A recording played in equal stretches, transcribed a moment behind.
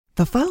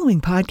The following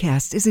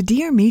podcast is a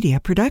Dear Media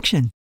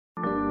production.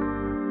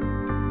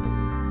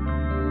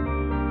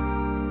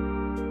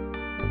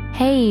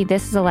 Hey,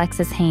 this is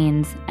Alexis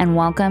Haynes, and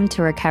welcome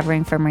to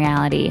Recovering from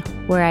Reality,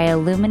 where I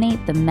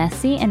illuminate the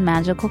messy and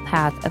magical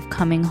path of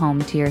coming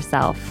home to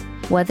yourself.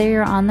 Whether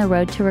you're on the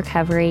road to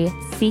recovery,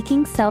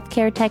 seeking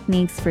self-care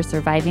techniques for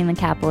surviving the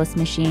capitalist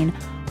machine,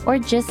 or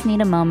just need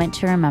a moment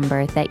to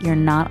remember that you're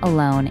not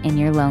alone in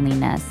your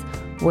loneliness,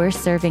 we're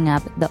serving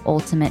up the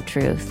ultimate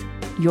truth.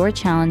 Your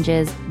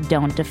challenges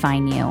don't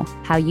define you.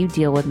 How you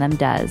deal with them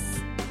does.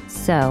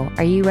 So,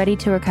 are you ready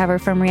to recover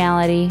from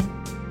reality?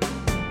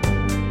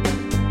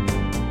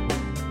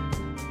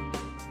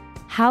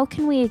 How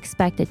can we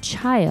expect a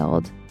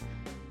child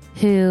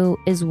who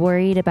is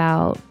worried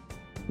about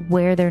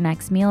where their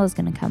next meal is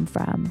going to come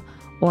from,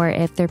 or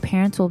if their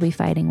parents will be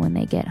fighting when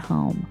they get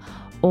home,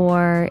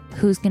 or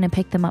who's going to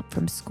pick them up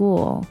from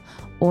school,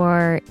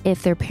 or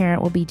if their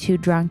parent will be too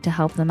drunk to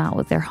help them out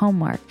with their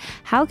homework?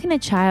 How can a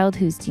child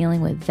who's dealing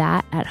with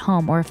that at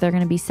home, or if they're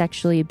going to be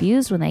sexually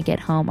abused when they get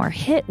home, or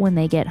hit when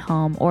they get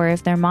home, or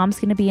if their mom's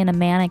going to be in a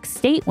manic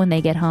state when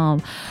they get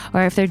home,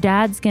 or if their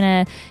dad's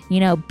going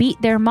to,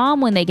 beat their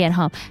mom when they get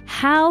home,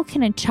 how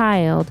can a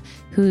child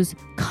who's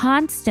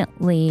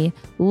constantly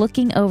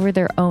looking over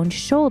their own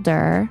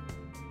shoulder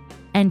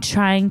and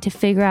trying to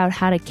figure out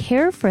how to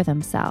care for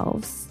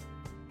themselves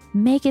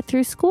make it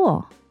through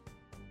school?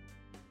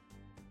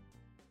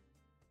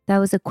 That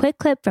was a quick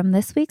clip from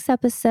this week's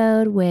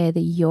episode with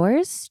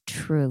yours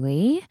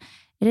truly.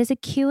 It is a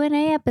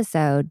Q&A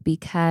episode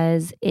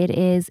because it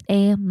is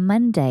a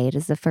Monday. It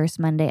is the first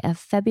Monday of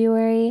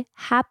February.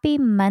 Happy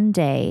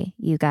Monday,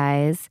 you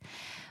guys.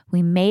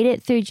 We made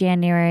it through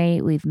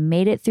January. We've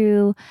made it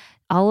through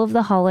all of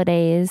the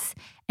holidays.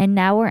 And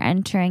now we're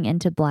entering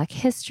into Black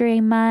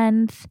History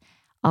Month.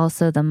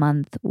 Also the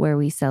month where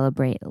we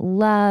celebrate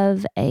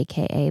love,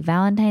 aka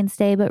Valentine's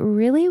Day. But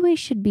really, we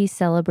should be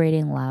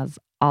celebrating love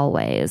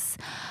always.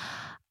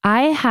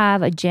 I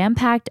have a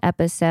jam-packed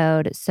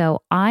episode,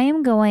 so I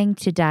am going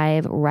to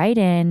dive right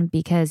in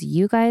because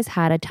you guys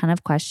had a ton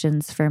of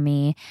questions for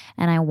me,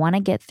 and I want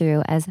to get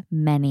through as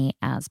many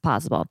as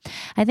possible.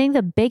 I think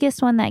the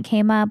biggest one that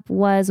came up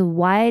was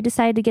why I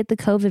decided to get the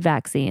COVID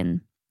vaccine.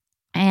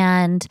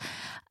 And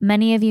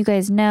many of you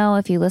guys know,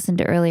 if you listened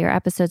to earlier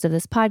episodes of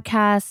this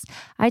podcast,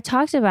 I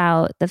talked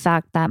about the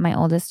fact that my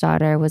oldest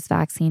daughter was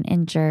vaccine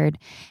injured,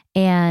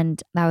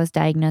 and that was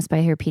diagnosed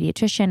by her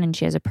pediatrician, and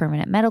she has a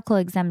permanent medical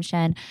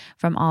exemption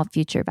from all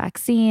future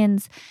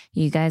vaccines.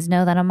 You guys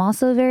know that I'm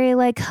also very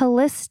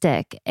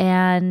holistic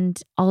and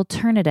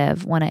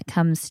alternative when it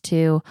comes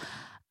to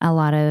a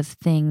lot of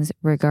things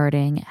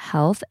regarding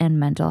health and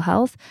mental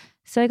health.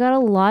 So I got a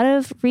lot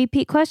of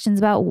repeat questions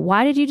about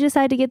why did you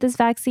decide to get this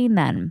vaccine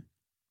then?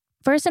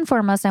 First and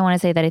foremost, I want to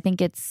say that I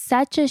think it's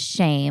such a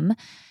shame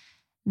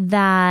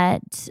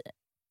that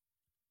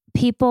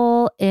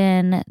people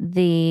in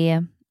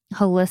the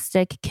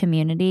holistic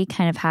community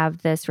kind of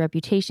have this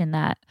reputation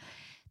that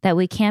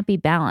we can't be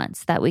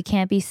balanced, that we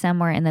can't be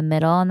somewhere in the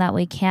middle, and that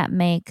we can't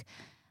make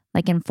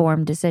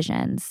informed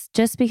decisions.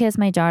 Just because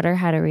my daughter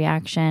had a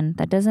reaction,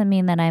 that doesn't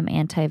mean that I'm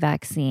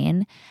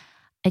anti-vaccine.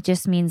 It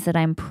just means that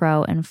I'm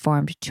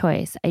pro-informed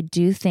choice. I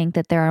do think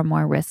that there are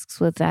more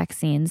risks with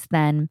vaccines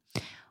than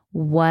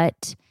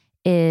what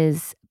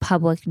is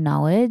public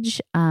knowledge.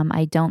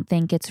 I don't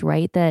think it's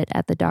right that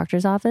at the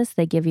doctor's office,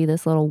 they give you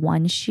this little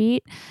one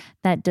sheet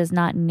that does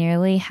not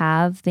nearly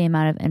have the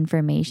amount of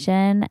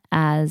information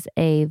as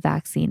a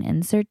vaccine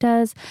insert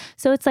does.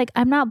 So it's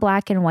I'm not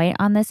black and white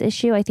on this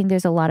issue. I think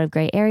there's a lot of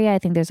gray area. I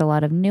think there's a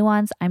lot of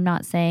nuance. I'm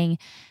not saying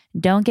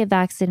don't get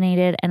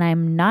vaccinated, and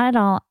I'm not at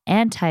all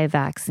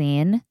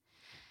anti-vaccine.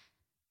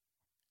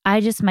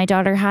 My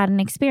daughter had an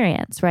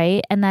experience,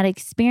 right? And that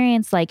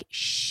experience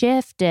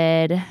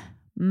shifted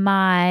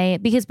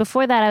because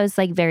before that I was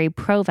very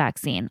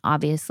pro-vaccine,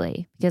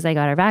 obviously, because I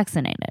got her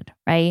vaccinated,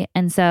 right?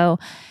 And so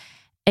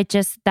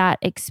that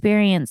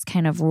experience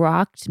kind of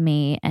rocked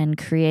me and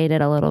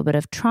created a little bit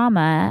of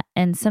trauma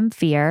and some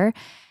fear.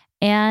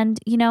 And,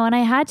 and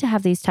I had to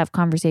have these tough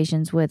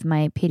conversations with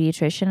my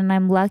pediatrician. And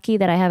I'm lucky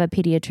that I have a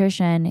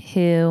pediatrician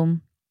who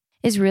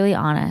is really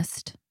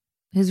honest,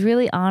 who's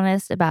really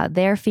honest about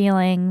their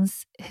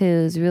feelings,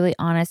 who's really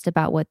honest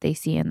about what they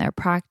see in their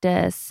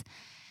practice,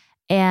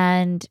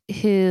 and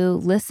who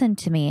listened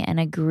to me and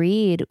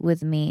agreed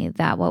with me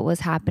that what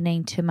was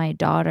happening to my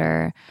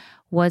daughter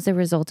was a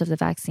result of the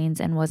vaccines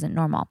and wasn't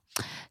normal.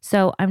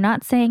 So I'm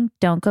not saying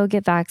don't go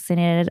get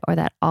vaccinated or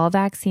that all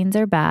vaccines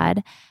are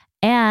bad.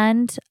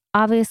 And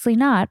obviously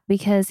not,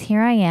 because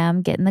here I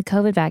am getting the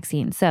COVID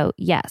vaccine. So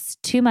yes,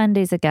 2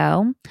 Mondays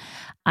ago,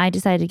 I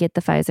decided to get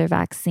the Pfizer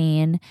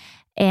vaccine,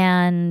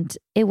 and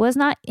it was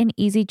not an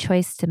easy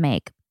choice to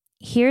make.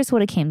 Here's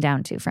what it came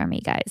down to for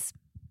me, guys.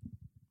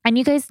 And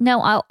you guys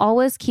know I'll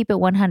always keep it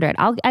 100.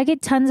 I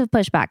get tons of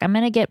pushback. I'm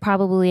going to get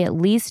probably at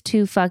least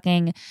 2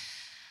 fucking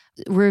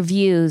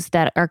reviews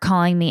that are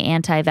calling me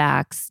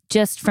anti-vax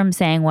just from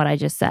saying what I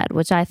just said,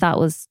 which I thought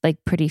was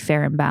pretty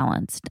fair and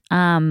balanced.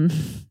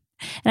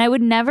 And I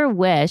would never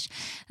wish,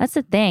 that's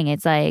the thing.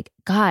 It's like,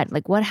 God,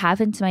 like what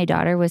happened to my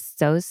daughter was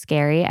so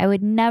scary. I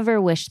would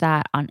never wish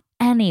that on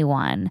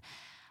anyone.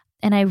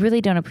 And I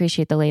really don't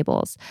appreciate the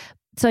labels.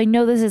 So I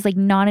know this is like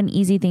not an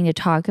easy thing to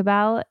talk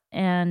about.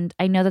 And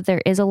I know that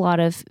there is a lot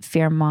of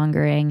fear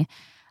mongering,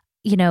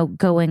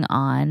 going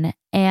on.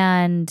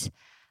 And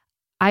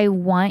I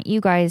want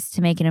you guys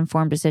to make an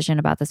informed decision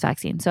about this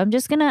vaccine. So I'm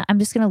just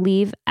gonna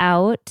leave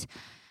out,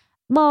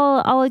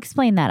 well, I'll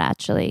explain that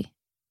actually.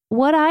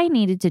 What I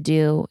needed to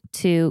do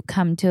to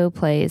come to a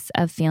place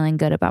of feeling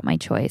good about my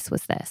choice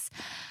was this.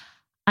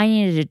 I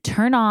needed to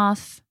turn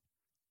off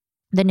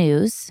the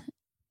news,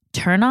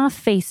 turn off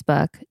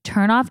Facebook,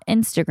 turn off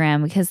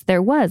Instagram, because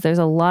there's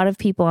a lot of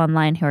people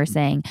online who are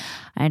saying,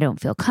 I don't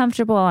feel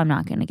comfortable. I'm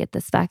not going to get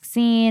this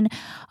vaccine.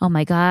 Oh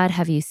my God,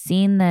 have you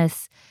seen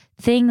this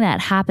thing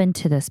that happened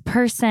to this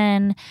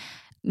person?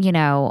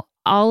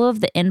 All of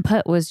the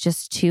input was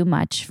just too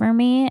much for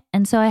me.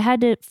 And so I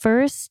had to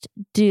first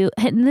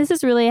and this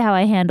is really how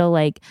I handle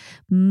like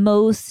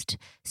most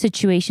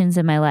situations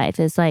in my life,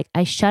 is like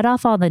I shut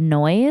off all the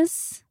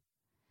noise,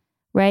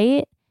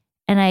 right?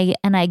 And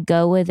I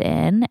go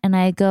within and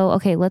I go,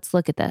 okay, let's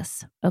look at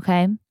this.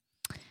 Okay.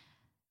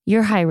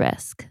 You're high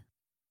risk.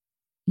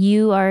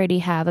 You already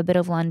have a bit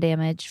of lung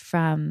damage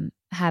from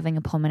having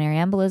a pulmonary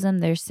embolism.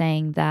 They're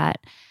saying that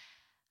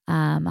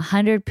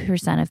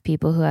 100% of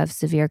people who have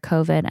severe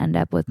COVID end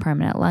up with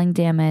permanent lung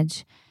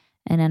damage,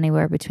 and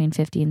anywhere between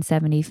 50 and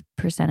 70%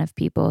 of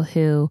people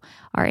who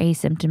are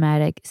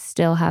asymptomatic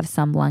still have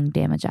some lung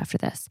damage after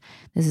this.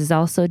 This is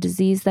also a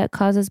disease that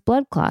causes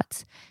blood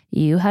clots.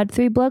 You had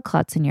 3 blood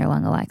clots in your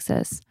lung,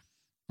 Alexis.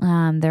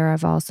 There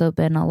have also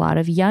been a lot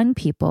of young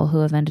people who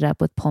have ended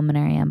up with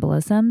pulmonary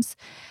embolisms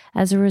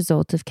as a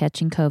result of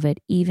catching COVID,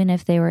 even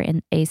if they were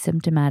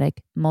asymptomatic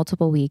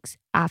multiple weeks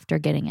after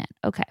getting it.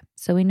 Okay,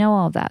 so we know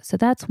all of that. So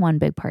that's one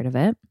big part of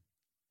it.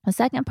 The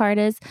second part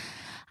is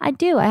I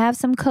have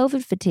some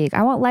COVID fatigue.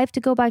 I want life to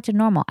go back to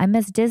normal. I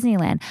miss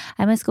Disneyland.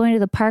 I miss going to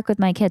the park with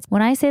my kids.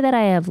 When I say that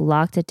I have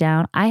locked it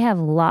down, I have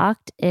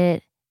locked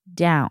it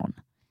down.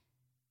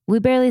 We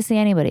barely see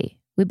anybody.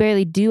 We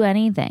barely do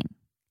anything.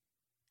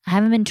 I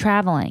haven't been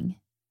traveling.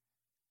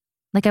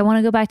 Like I want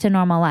to go back to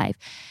normal life.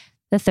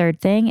 The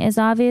third thing is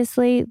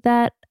obviously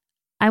that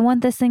I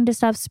want this thing to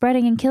stop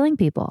spreading and killing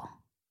people.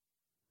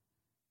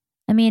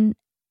 I mean,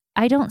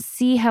 I don't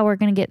see how we're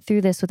going to get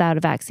through this without a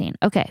vaccine.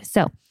 Okay,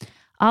 so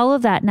all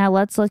of that. Now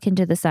let's look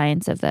into the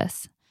science of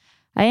this.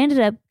 I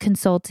ended up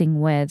consulting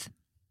with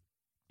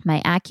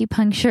my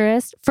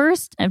acupuncturist,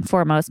 first and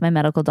foremost, my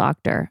medical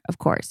doctor, of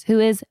course, who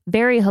is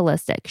very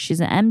holistic.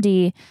 She's an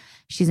MD,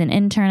 she's an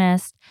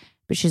internist,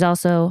 but she's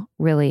also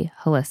really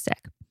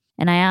holistic.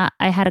 And I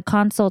had a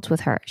consult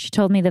with her. She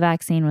told me the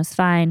vaccine was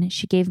fine.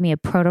 She gave me a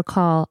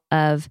protocol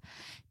of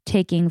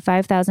taking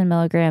 5,000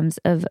 milligrams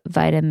of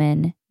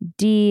vitamin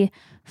D,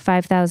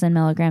 5,000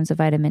 milligrams of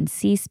vitamin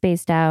C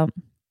spaced out,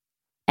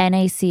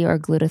 NAC or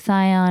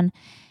glutathione,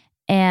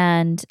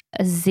 and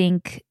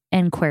zinc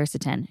and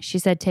quercetin. She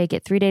said take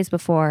it 3 days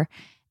before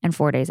and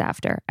 4 days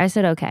after. I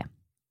said, okay.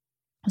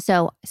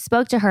 So I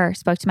spoke to her,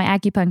 spoke to my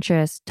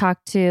acupuncturist,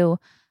 talked to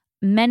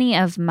many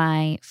of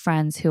my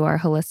friends who are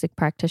holistic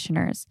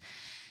practitioners.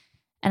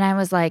 And I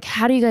was like,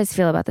 how do you guys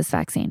feel about this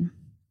vaccine?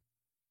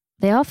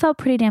 They all felt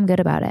pretty damn good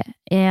about it.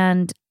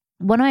 And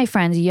one of my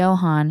friends,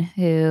 Johan,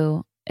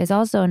 who is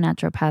also a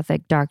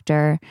naturopathic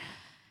doctor,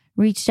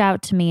 reached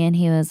out to me and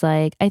he was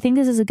like, I think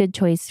this is a good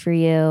choice for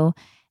you.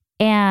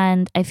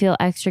 And I feel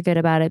extra good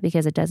about it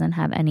because it doesn't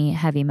have any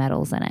heavy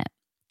metals in it.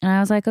 And I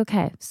was like,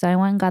 okay. So I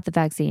went and got the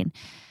vaccine.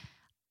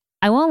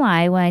 I won't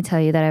lie when I tell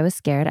you that I was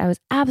scared. I was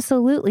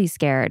absolutely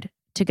scared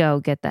to go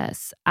get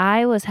this.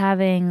 I was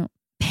having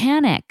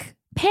panic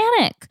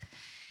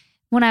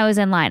when I was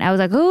in line. I was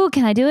like, oh,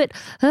 can I do it?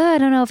 I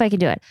don't know if I can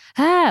do it.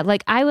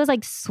 Like I was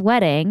like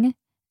sweating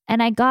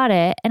and I got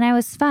it and I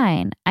was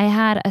fine. I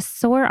had a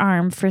sore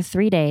arm for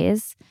 3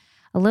 days,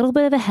 a little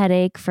bit of a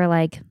headache for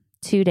like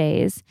 2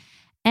 days.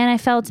 And I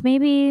felt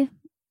maybe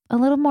a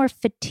little more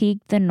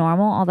fatigued than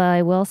normal, although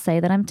I will say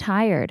that I'm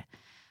tired.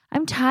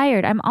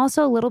 I'm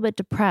also a little bit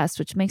depressed,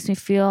 which makes me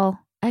feel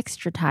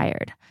extra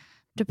tired.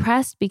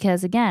 Depressed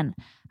because, again,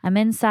 I'm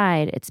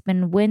inside. It's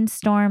been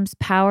windstorms,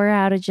 power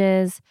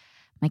outages.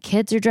 My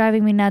kids are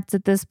driving me nuts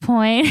at this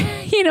point.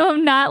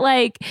 I'm not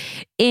like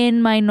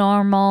in my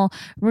normal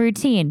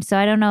routine. So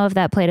I don't know if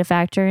that played a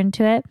factor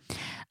into it.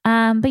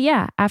 But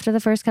yeah, after the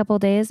first couple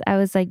of days, I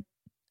was like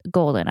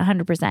golden,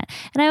 100%.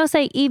 And I will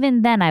say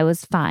even then I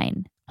was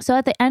fine. So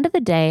at the end of the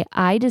day,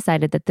 I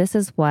decided that this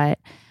is what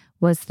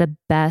was the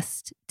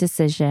best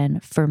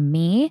decision for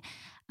me.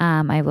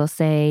 I will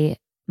say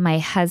my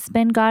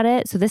husband got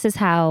it. So this is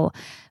how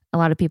a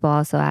lot of people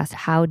also asked,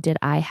 how did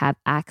I have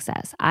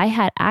access? I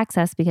had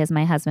access because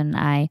my husband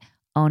and I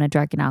own a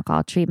drug and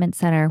alcohol treatment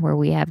center where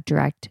we have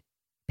direct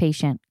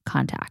patient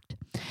contact.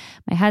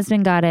 My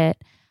husband got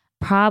it.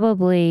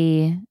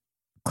 Probably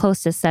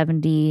close to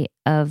 70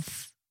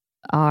 of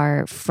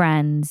our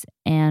friends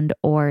and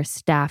or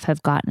staff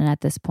have gotten it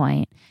at this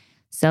point.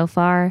 So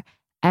far,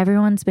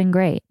 everyone's been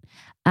great.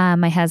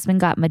 My husband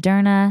got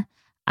Moderna.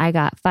 I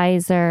got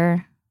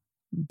Pfizer.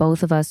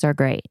 Both of us are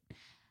great.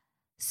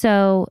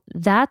 So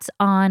that's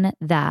on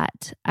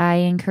that. I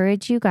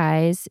encourage you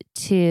guys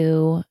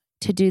to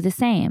do the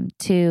same,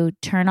 to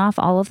turn off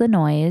all of the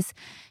noise,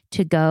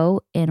 to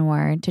go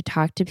inward, to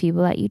talk to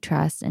people that you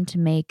trust, and to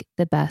make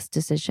the best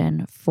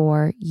decision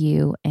for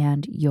you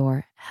and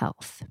your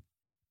health.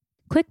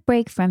 Quick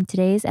break from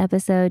today's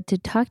episode to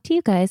talk to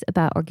you guys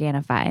about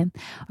Organifi.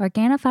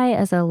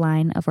 Organifi is a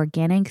line of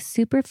organic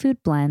superfood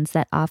blends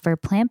that offer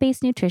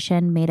plant-based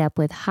nutrition made up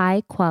with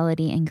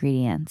high-quality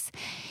ingredients.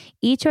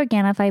 Each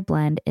Organifi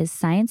blend is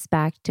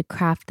science-backed to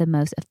craft the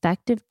most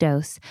effective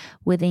dose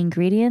with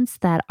ingredients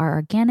that are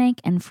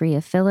organic and free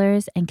of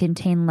fillers and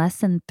contain less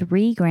than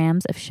 3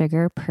 grams of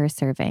sugar per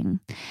serving.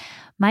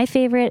 My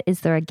favorite is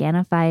the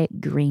Organifi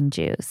green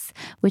juice,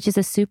 which is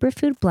a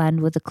superfood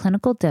blend with a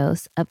clinical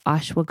dose of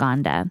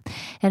ashwagandha.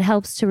 It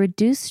helps to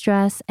reduce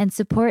stress and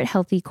support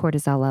healthy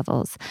cortisol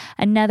levels.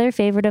 Another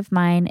favorite of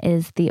mine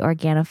is the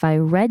Organifi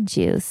red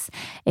juice,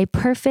 a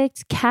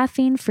perfect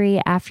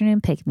caffeine-free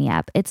afternoon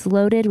pick-me-up. It's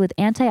loaded with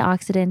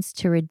antioxidants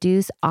to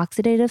reduce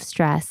oxidative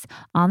stress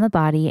on the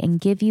body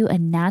and give you a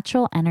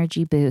natural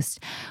energy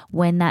boost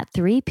when that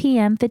 3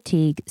 p.m.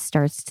 fatigue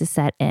starts to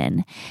set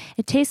in.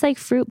 It tastes like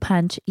fruit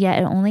punch, yet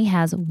it only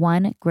has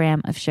 1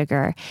 gram of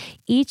sugar.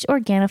 Each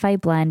Organifi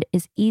blend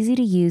is easy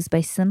to use by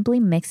simply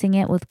mixing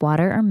it with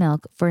water or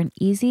milk for an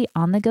easy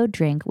on-the-go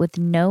drink with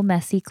no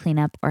messy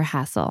cleanup or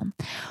hassle.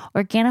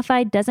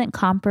 Organifi doesn't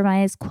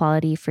compromise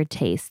quality for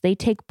taste. They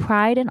take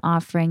pride in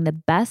offering the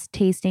best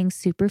tasting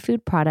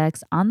superfood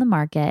products on the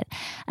market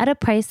at a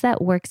price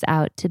that works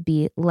out to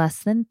be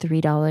less than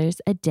 $3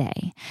 a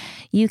day.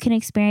 You can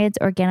experience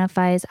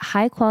Organifi's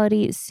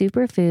high-quality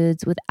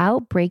superfoods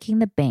without breaking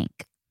the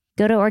bank.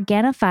 Go to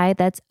Organifi,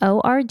 that's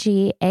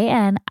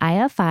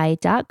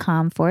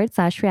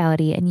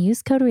ORGANIFI.com/reality and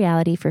use code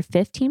reality for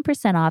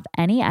 15% off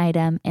any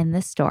item in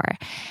the store.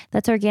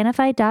 That's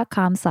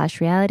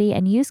Organifi.com/reality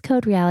and use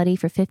code reality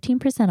for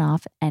 15%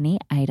 off any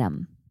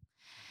item.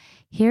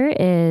 Here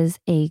is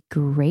a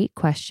great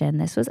question.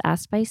 This was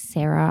asked by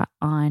Sarah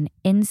on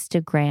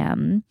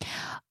Instagram.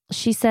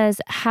 She says,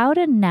 how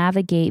to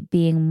navigate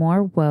being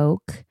more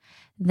woke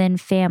than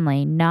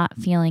family, not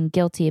feeling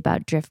guilty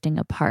about drifting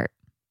apart.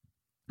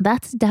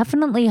 That's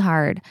definitely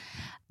hard.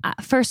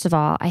 First of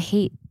all, I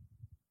hate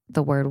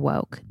the word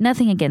woke.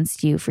 Nothing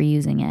against you for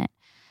using it.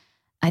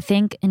 I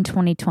think in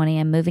 2020,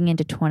 I'm moving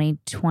into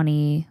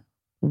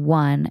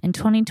 2021. In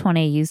 2020,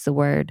 I used the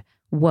word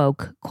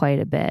woke quite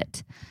a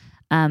bit.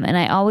 And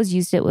I always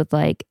used it with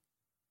like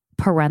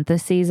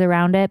parentheses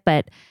around it,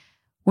 but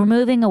we're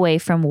moving away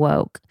from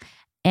woke.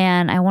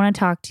 And I want to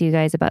talk to you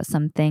guys about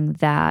something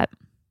that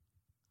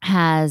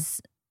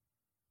has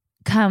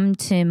come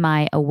to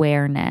my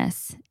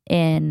awareness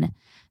in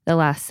the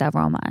last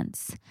several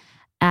months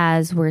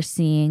as we're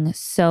seeing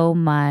so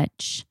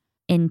much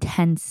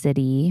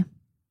intensity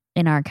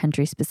in our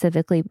country,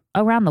 specifically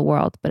around the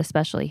world, but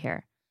especially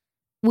here.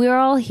 We're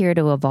all here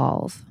to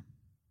evolve.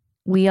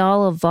 We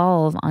all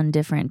evolve on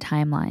different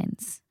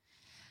timelines.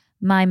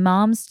 My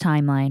mom's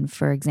timeline,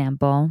 for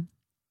example,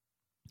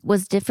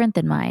 was different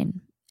than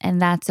mine,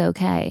 and that's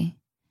okay.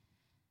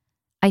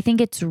 I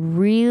think it's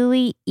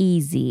really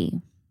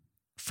easy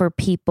for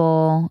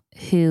people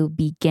who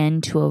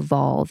begin to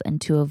evolve and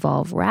to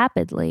evolve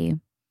rapidly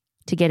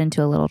to get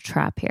into a little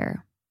trap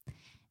here.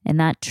 And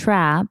that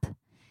trap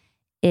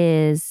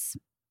is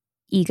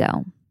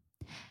ego.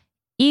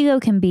 Ego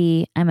can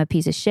be, I'm a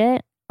piece of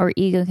shit, or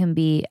ego can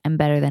be, I'm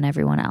better than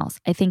everyone else.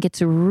 I think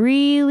it's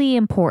really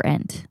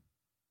important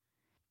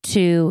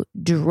to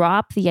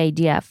drop the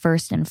idea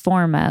first and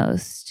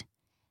foremost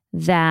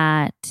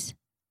that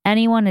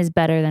anyone is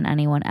better than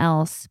anyone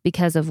else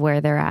because of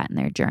where they're at in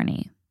their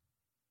journey.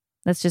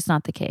 That's just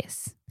not the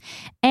case.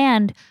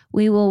 And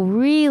we will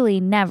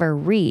really never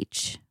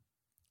reach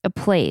a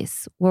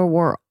place where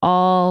we're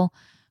all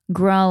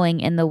growing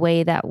in the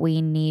way that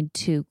we need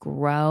to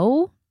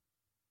grow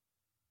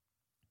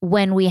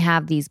when we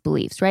have these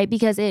beliefs, right?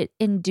 Because it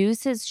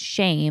induces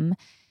shame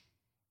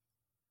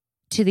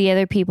to the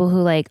other people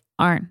who like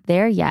aren't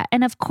there yet.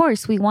 And of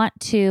course, we want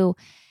to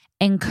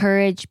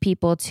encourage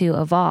people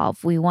to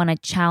evolve. We want to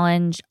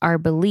challenge our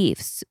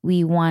beliefs.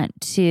 We want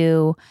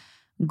to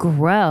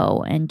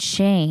grow and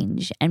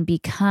change and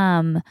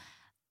become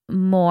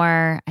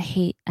more,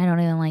 I don't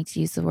even like to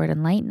use the word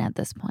enlightened at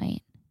this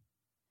point,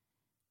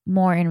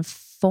 more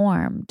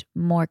informed,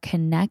 more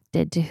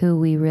connected to who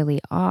we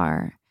really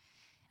are,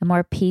 a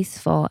more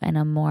peaceful and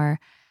a more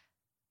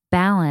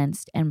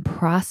balanced and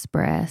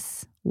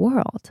prosperous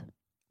world,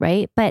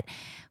 right? But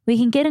we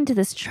can get into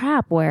this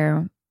trap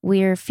where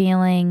we're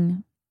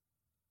feeling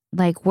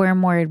like we're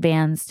more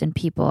advanced and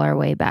people are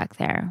way back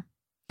there.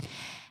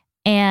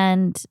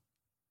 And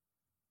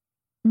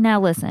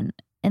now listen,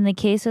 in the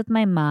case with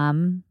my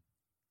mom,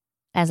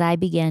 as I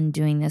began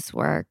doing this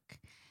work,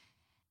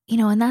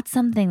 And that's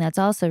something that's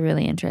also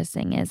really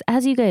interesting is,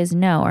 as you guys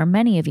know, or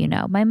many of you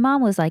know, my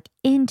mom was like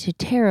into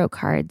tarot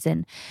cards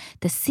and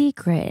The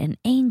Secret and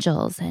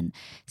angels and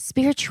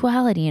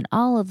spirituality and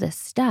all of this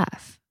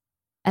stuff.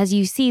 As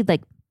you see,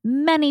 like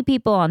many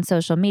people on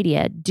social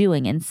media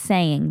doing and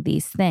saying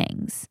these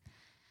things.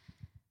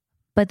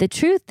 But the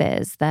truth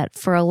is that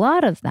for a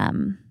lot of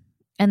them,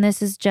 and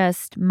this is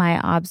just my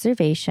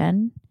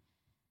observation,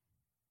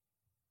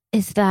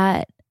 is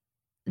that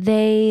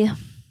they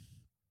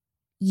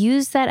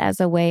use that as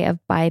a way of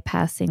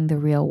bypassing the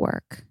real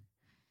work.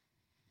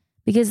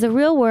 Because the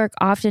real work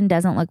often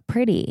doesn't look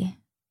pretty.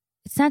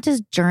 It's not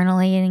just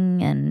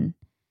journaling and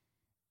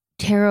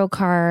tarot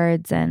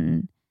cards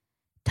and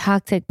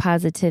toxic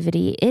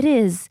positivity. It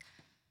is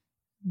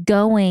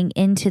going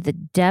into the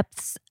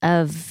depths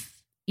of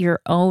your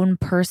own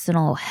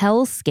personal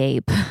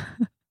hellscape,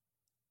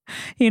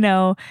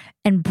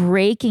 and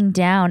breaking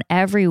down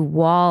every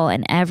wall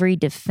and every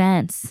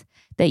defense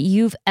that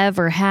you've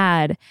ever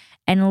had,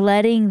 and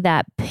letting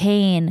that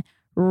pain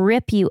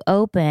rip you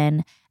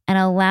open and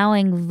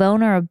allowing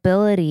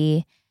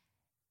vulnerability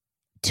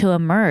to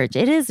emerge.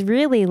 It is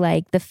really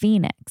like the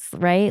phoenix,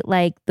 right?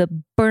 Like the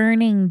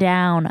burning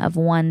down of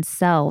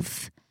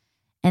oneself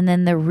and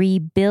then the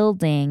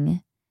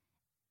rebuilding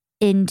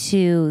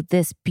into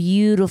this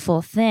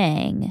beautiful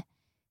thing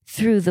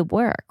through the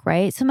work,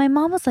 right? So my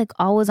mom was like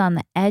always on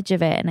the edge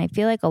of it. And I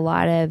feel like a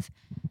lot of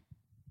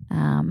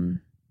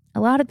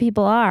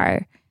people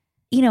are,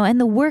 and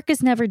the work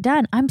is never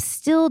done. I'm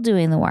still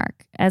doing the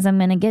work, as I'm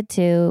going to get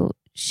to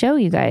show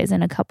you guys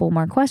in a couple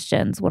more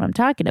questions what I'm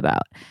talking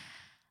about.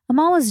 I'm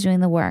always doing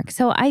the work.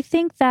 So I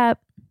think that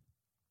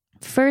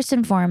first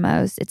and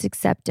foremost, it's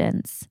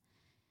acceptance.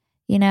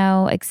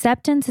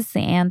 Acceptance is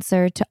the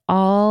answer to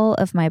all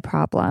of my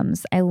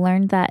problems. I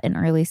learned that in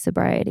early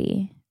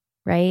sobriety,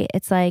 right?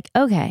 It's like,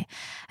 okay,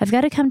 I've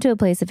got to come to a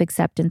place of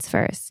acceptance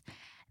first.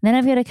 Then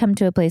I've got to come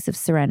to a place of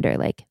surrender,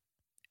 like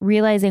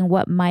realizing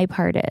what my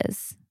part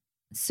is.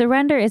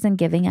 Surrender isn't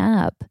giving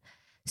up.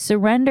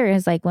 Surrender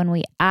is like when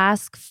we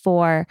ask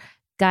for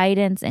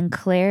guidance and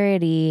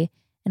clarity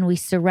and we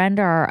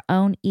surrender our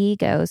own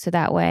ego so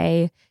that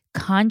way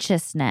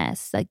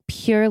consciousness, like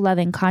pure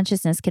loving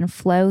consciousness, can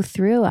flow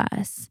through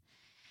us.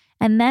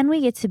 And then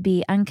we get to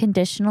be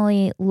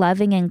unconditionally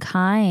loving and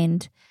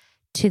kind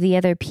to the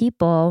other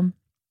people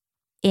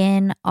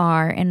in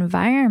our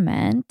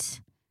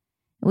environment.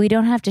 We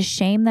don't have to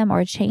shame them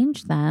or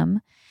change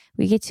them.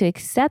 We get to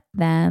accept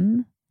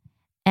them.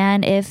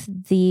 And if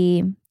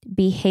the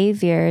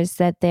behaviors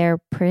that they're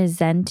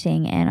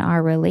presenting in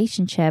our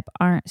relationship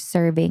aren't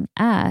serving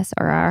us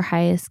or our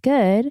highest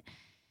good,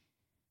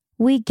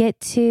 we get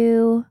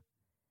to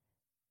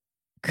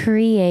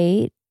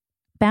create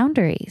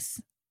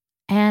boundaries.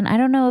 And I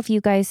don't know if you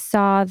guys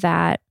saw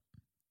that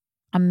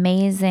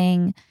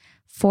amazing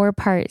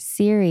 4-part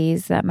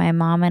series that my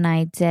mom and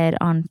I did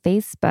on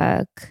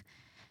Facebook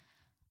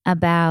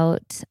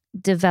about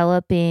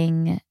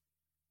developing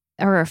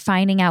or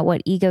finding out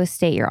what ego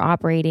state you're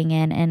operating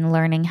in and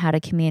learning how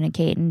to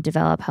communicate and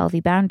develop healthy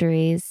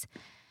boundaries.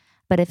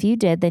 But if you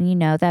did, then you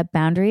know that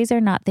boundaries are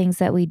not things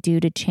that we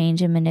do to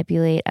change and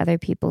manipulate other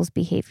people's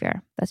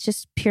behavior. That's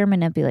just pure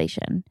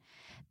manipulation.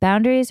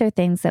 Boundaries are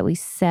things that we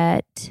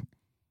set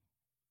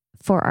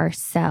for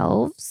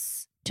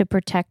ourselves to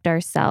protect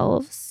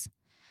ourselves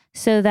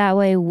so that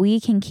way we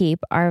can keep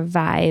our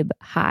vibe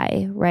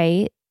high,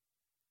 right?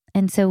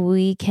 And so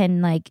we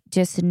can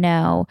just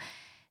know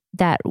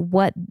that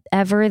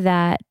whatever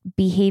that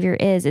behavior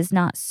is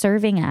not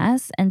serving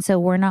us. And so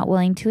we're not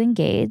willing to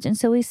engage. And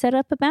so we set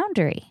up a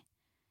boundary.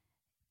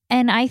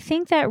 And I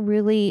think that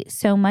really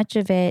so much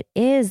of it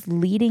is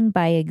leading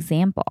by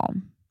example.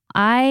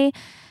 I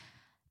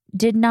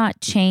did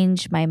not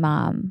change my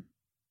mom.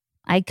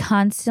 I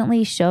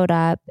constantly showed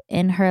up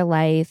in her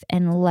life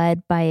and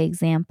led by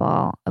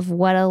example of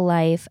what a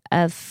life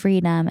of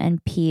freedom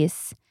and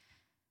peace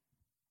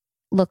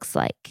looks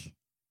like.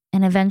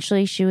 And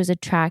eventually she was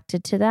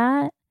attracted to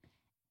that.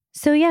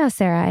 So yeah,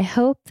 Sarah, I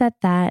hope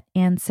that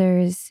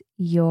answers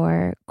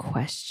your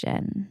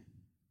question.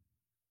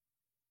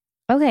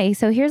 Okay,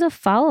 so here's a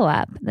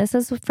follow-up. This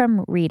is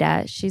from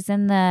Rita. She's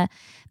in the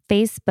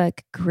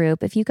Facebook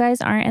group. If you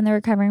guys aren't in the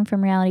Recovering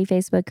from Reality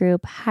Facebook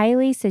group,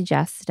 highly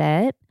suggest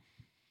it.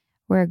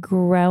 We're a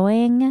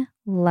growing,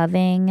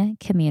 loving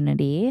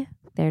community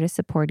there to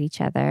support each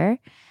other.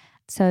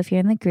 So if you're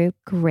in the group,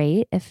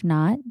 great. If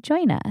not,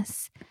 join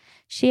us.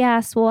 She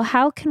asked, well,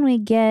 how can we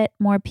get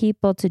more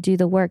people to do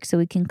the work so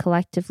we can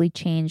collectively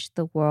change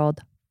the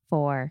world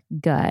for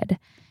good?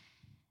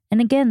 And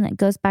again, that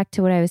goes back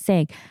to what I was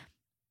saying.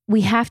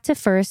 We have to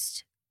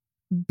first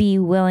be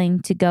willing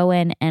to go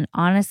in and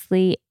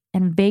honestly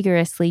and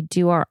vigorously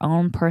do our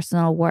own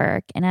personal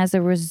work. And as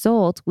a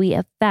result, we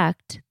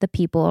affect the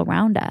people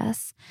around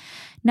us.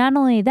 Not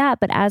only that,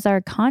 but as our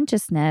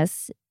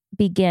consciousness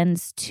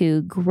begins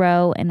to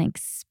grow and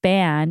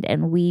expand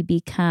and we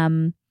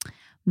become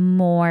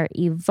more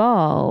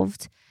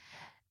evolved,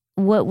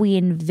 what we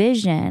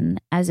envision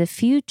as a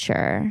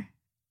future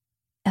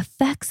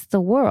affects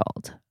the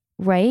world,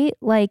 right?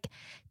 Like,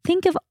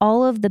 think of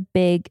all of the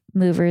big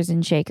movers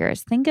and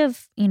shakers. Think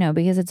of,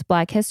 because it's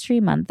Black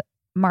History Month,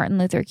 Martin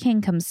Luther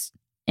King comes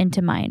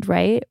into mind,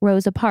 right?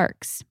 Rosa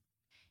Parks.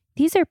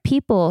 These are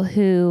people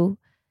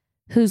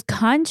whose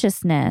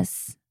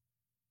consciousness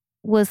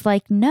was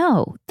like,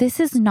 no, this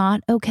is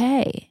not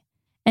okay.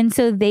 And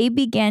so they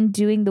began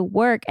doing the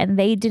work and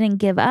they didn't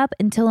give up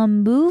until a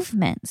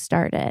movement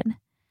started.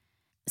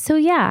 So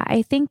yeah,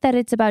 I think that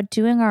it's about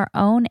doing our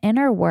own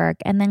inner work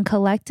and then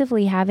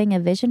collectively having a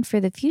vision for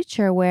the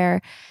future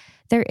where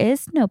there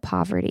is no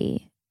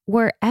poverty,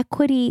 where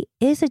equity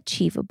is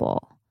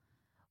achievable,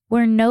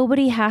 where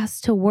nobody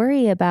has to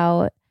worry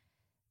about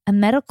a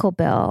medical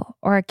bill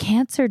or a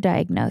cancer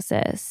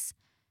diagnosis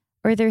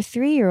or their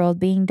 3-year-old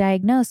being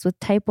diagnosed with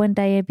type 1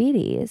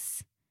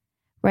 diabetes,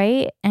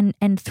 right?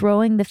 And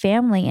throwing the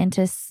family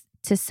into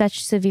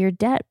such severe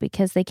debt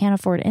because they can't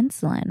afford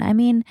insulin. I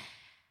mean,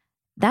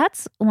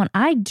 that's when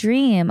I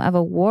dream of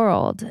a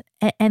world,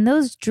 and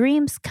those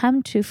dreams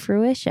come to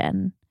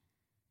fruition.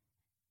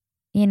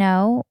 We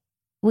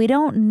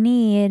don't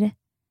need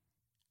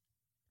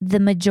the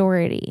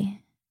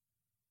majority.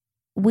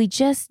 We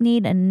just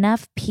need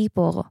enough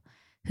people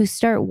who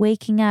start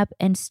waking up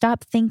and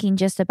stop thinking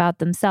just about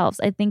themselves.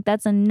 I think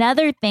that's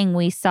another thing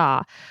we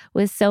saw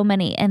with so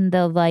many in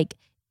the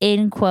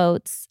in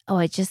quotes,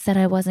 I just said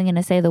I wasn't going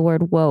to say the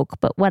word woke,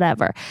 but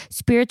whatever,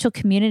 spiritual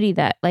community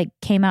that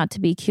came out to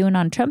be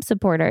QAnon Trump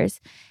supporters,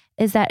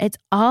 is that it's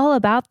all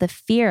about the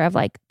fear of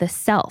the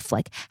self.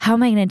 How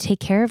am I going to take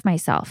care of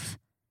myself?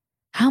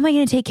 How am I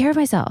going to take care of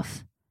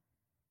myself?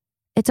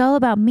 It's all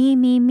about me,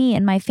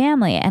 and my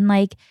family. And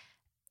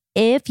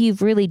if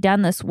you've really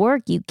done this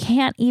work, you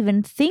can't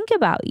even think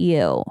about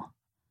you.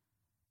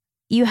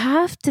 You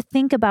have to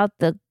think about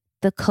the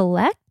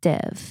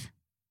collective.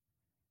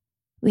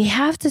 We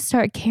have to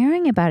start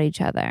caring about each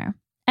other.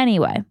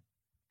 Anyway,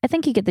 I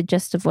think you get the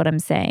gist of what I'm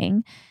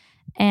saying.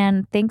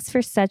 And thanks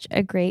for such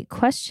a great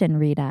question,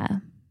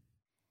 Rita.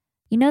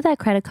 You know that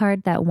credit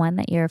card, that one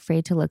that you're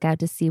afraid to look at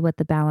to see what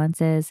the balance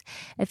is?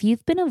 If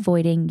you've been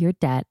avoiding your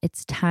debt,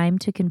 it's time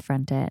to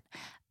confront it.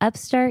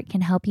 Upstart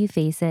can help you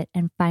face it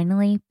and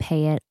finally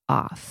pay it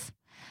off.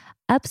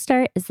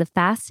 Upstart is the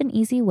fast and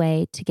easy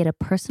way to get a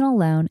personal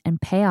loan and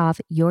pay off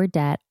your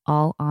debt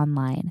all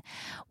online.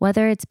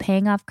 Whether it's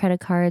paying off credit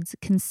cards,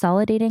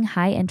 consolidating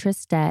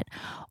high-interest debt,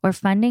 or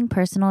funding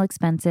personal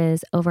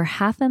expenses, over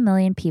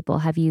 500,000 people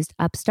have used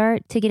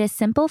Upstart to get a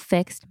simple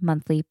fixed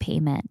monthly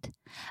payment.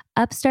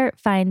 Upstart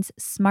finds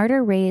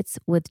smarter rates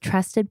with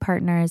trusted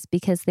partners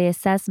because they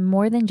assess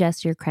more than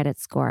just your credit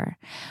score.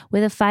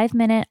 With a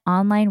 5-minute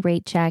online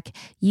rate check,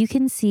 you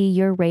can see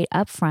your rate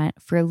upfront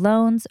for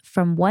loans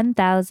from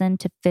 $1,000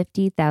 to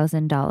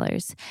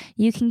 $50,000.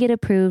 You can get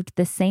approved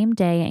the same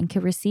day and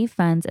can receive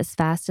funds as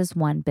fast as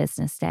one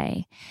business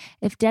day.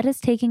 If debt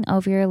is taking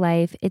over your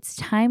life, it's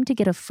time to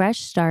get a fresh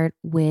start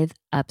with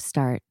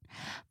Upstart.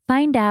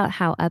 Find out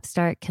how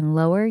Upstart can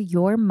lower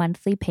your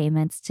monthly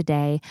payments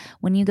today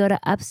when you go to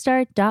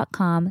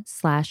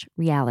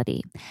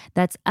upstart.com/reality.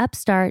 That's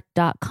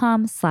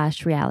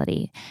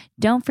upstart.com/reality.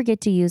 Don't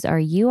forget to use our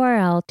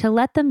URL to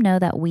let them know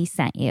that we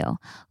sent you.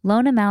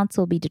 Loan amounts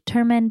will be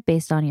determined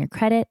based on your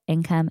credit,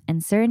 income,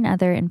 and certain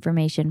other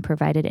information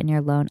provided in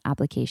your loan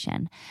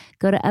application.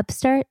 Go to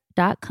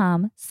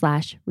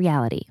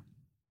upstart.com/reality.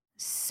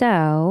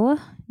 So,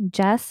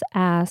 Jess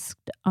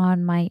asked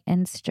on my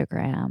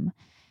Instagram,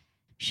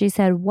 she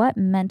said, what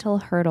mental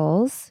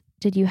hurdles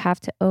did you have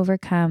to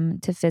overcome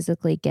to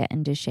physically get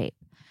into shape?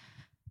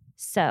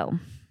 So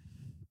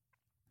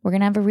we're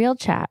going to have a real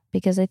chat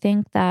because I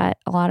think that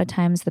a lot of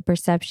times the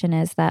perception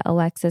is that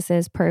Alexis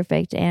is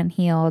perfect and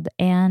healed.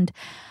 And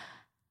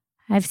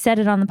I've said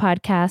it on the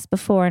podcast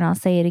before and I'll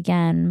say it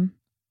again.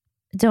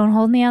 Don't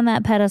hold me on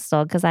that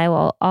pedestal because I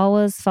will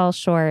always fall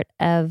short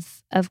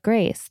of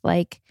grace.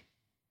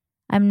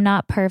 I'm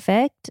not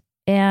perfect.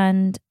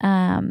 And,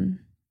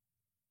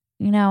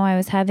 I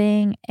was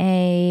having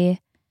a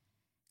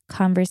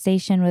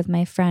conversation with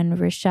my friend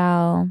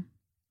Rochelle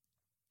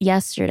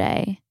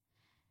yesterday,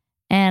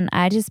 and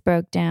I just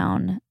broke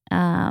down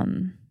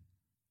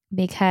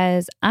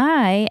because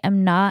I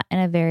am not in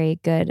a very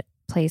good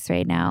place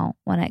right now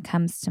when it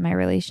comes to my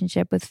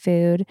relationship with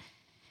food,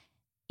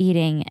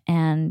 eating,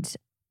 and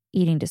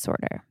eating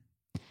disorder.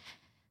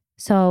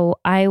 So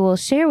I will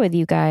share with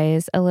you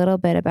guys a little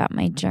bit about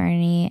my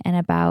journey and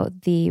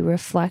about the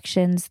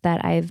reflections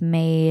that I've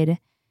made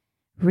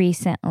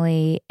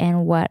recently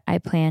and what I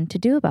plan to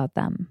do about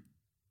them.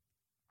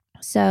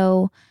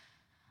 So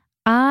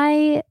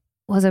I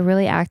was a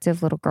really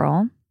active little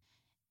girl,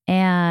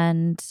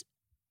 and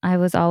I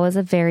was always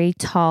a very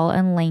tall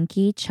and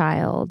lanky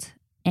child.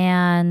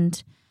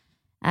 And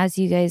as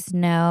you guys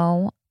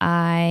know,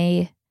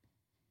 I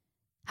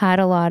had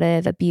a lot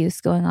of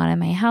abuse going on in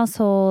my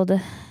household,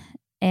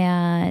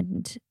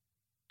 and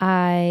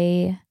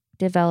I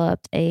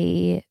developed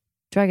a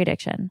drug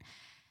addiction.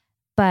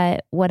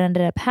 But what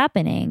ended up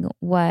happening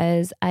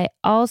was I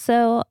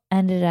also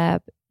ended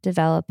up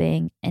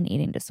developing an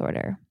eating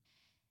disorder.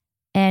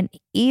 And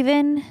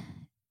even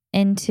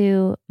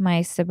into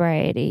my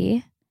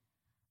sobriety,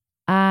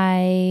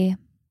 I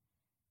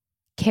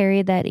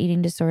carried that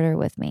eating disorder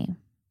with me.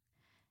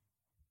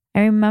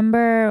 I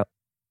remember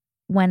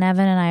when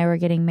Evan and I were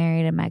getting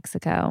married in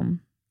Mexico,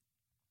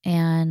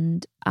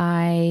 and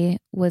I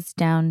was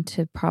down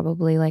to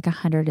probably like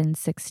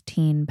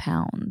 116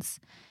 pounds.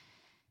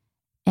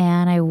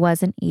 And I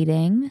wasn't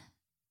eating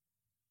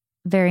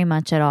very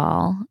much at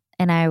all.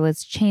 And I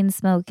was chain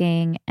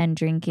smoking and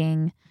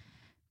drinking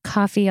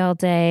coffee all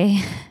day.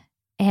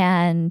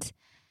 And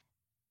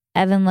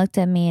Evan looked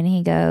at me and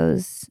he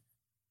goes,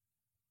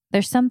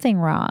 "There's something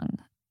wrong.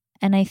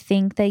 And I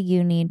think that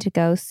you need to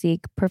go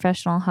seek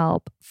professional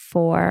help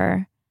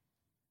for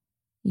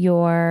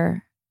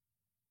your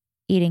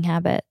eating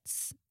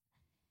habits."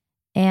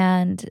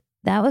 And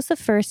that was the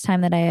first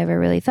time that I ever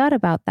really thought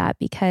about that,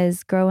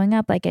 because growing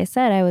up, like I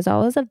said, I was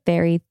always a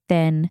very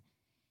thin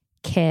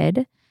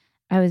kid.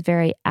 I was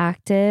very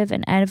active,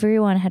 and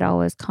everyone had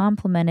always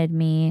complimented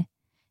me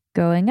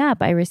growing up.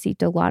 I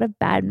received a lot of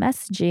bad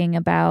messaging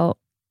about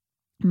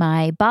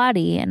my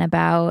body and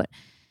about,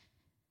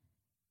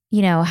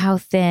 how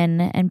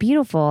thin and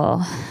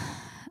beautiful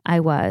I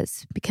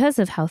was because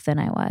of how thin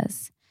I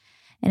was.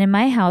 And in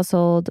my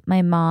household,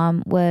 my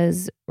mom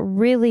was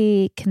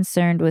really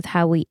concerned with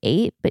how we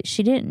ate, but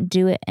she didn't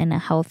do it in a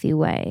healthy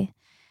way.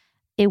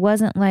 It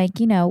wasn't like,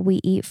 we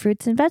eat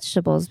fruits and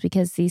vegetables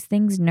because these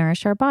things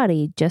nourish our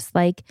body, just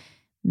like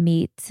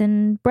meats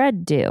and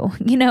bread do.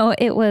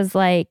 It was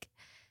like,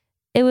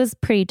 it was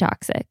pretty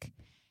toxic.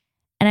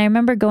 And I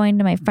remember going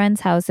to my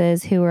friends'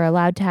 houses who were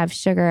allowed to have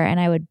sugar, and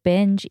I would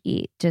binge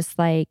eat, just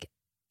like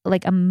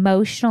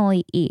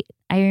emotionally eat.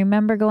 I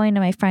remember going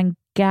to my friend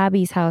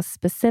Gabby's house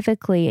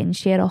specifically, and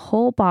she had a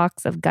whole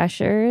box of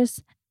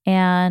Gushers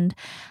and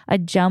a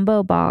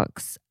jumbo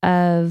box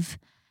of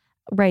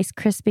Rice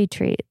Krispie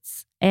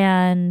treats,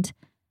 and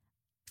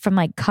from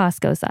like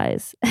Costco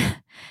size.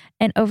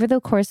 And over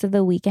the course of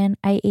the weekend,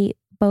 I ate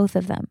both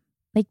of them,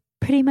 like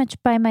pretty much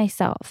by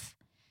myself.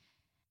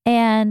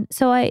 And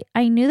so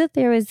I knew that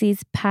there was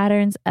these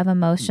patterns of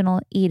emotional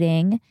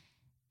eating.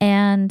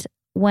 And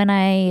when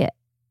I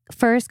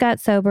first got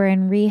sober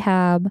in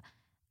rehab,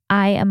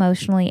 I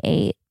emotionally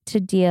ate to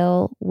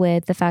deal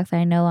with the fact that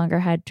I no longer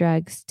had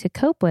drugs to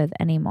cope with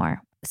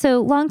anymore. So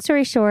long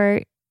story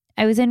short,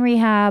 I was in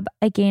rehab.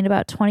 I gained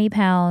about 20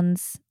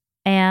 pounds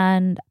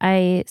and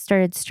I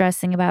started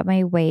stressing about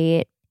my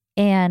weight,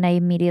 and I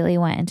immediately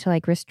went into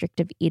like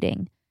restrictive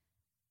eating.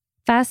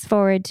 Fast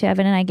forward to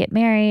Evan and I get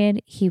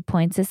married. He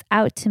points this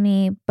out to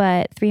me,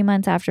 but 3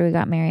 months after we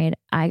got married,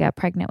 I got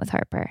pregnant with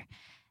Harper.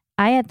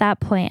 I, at that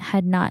point,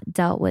 had not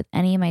dealt with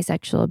any of my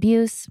sexual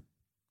abuse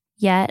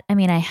yet. I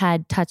mean, I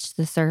had touched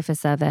the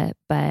surface of it,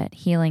 but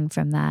healing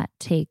from that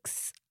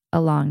takes a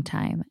long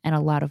time and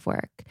a lot of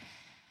work.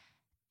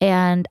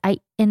 And I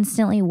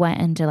instantly went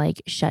into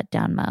like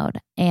shutdown mode.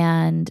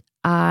 And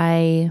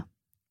I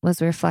was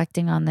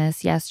reflecting on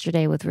this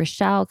yesterday with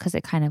Rochelle because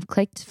it kind of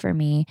clicked for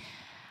me.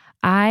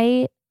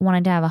 I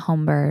wanted to have a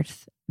home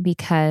birth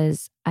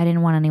because I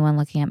didn't want anyone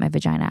looking at my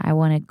vagina. I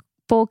wanted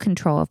full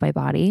control of my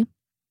body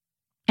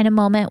in a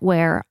moment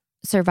where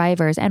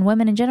survivors and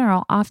women in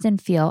general often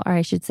feel, or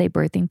I should say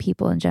birthing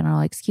people in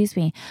general,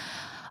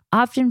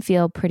 often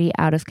feel pretty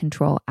out of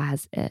control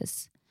as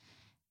is.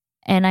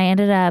 And I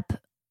ended up,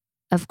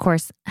 of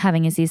course,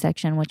 having a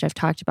C-section, which I've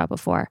talked about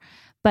before.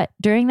 But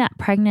during that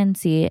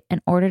pregnancy, in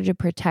order to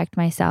protect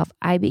myself,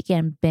 I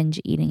began binge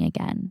eating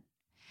again.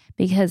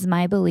 Because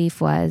my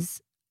belief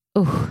was,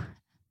 I'm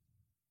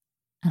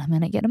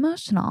going to get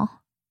emotional,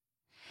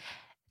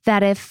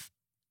 that if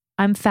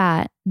I'm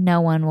fat,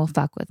 no one will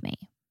fuck with me.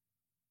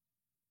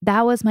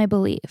 That was my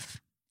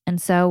belief. And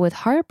so with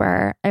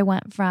Harper, I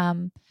went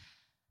from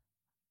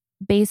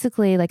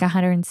basically like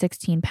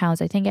 116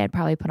 pounds. I think I had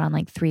probably put on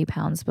like 3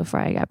 pounds before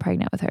I got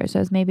pregnant with her. So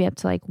it was maybe up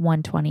to like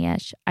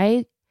 120-ish.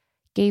 I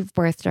gave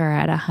birth to her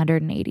at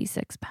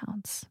 186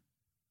 pounds.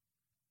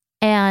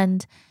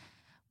 And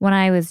when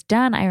I was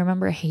done, I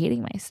remember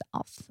hating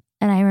myself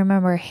and I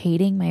remember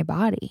hating my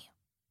body.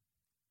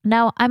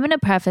 Now, I'm going to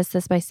preface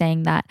this by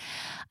saying that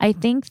I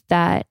think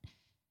that,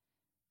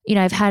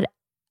 I've had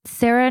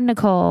Sarah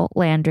Nicole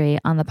Landry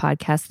on the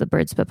podcast, The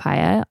Bird's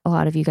Papaya. A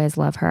lot of you guys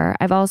love her.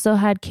 I've also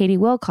had Katie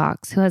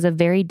Wilcox, who has a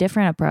very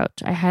different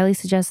approach. I highly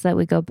suggest that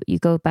you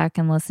go back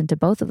and listen to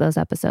both of those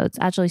episodes.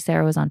 Actually,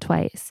 Sarah was on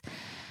twice.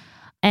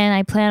 And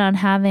I plan on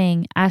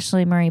having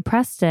Ashley Marie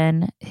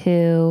Preston,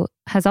 who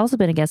has also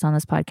been a guest on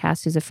this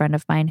podcast, who's a friend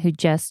of mine who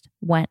just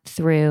went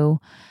through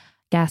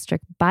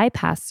gastric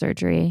bypass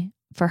surgery,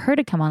 for her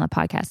to come on the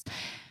podcast.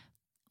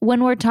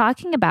 When we're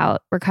talking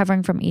about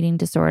recovering from eating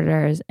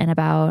disorders and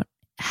about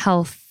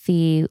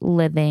healthy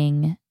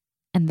living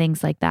and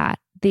things like that,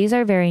 these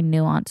are very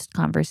nuanced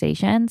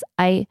conversations.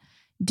 I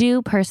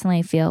do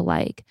personally feel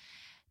like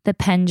the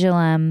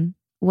pendulum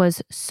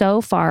was so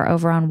far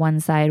over on one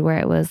side where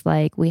it was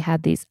like we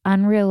had these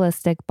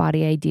unrealistic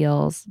body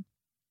ideals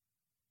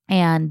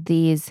and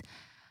these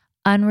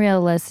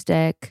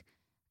unrealistic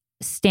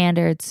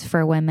standards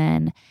for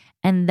women.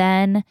 And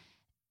then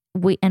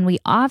we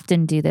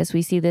often do this,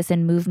 we see this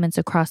in movements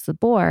across the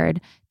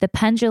board, the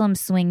pendulum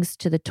swings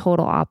to the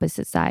total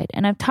opposite side.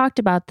 And I've talked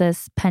about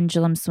this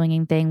pendulum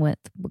swinging thing with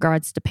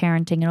regards to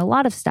parenting and a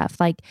lot of stuff.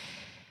 Like,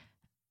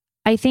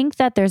 I think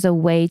that there's a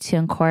way to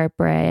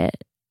incorporate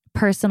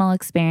personal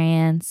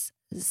experience,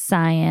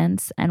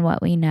 science, and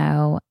what we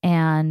know,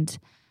 and,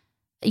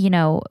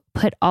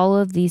 put all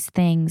of these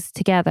things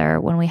together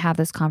when we have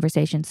this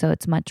conversation so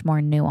it's much more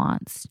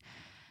nuanced.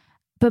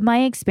 But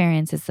my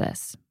experience is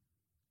this.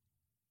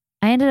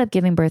 I ended up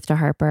giving birth to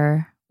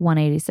Harper,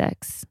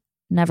 186,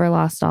 never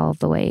lost all of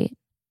the weight.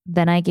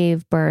 Then I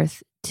gave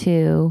birth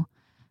to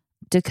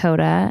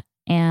Dakota,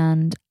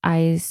 and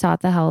I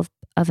sought the help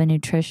of a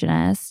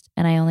nutritionist,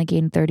 and I only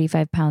gained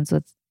 35 pounds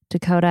with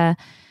Dakota,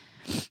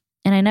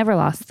 and I never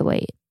lost the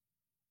weight.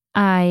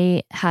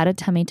 I had a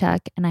tummy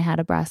tuck and I had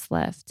a breast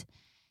lift.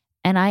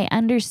 And I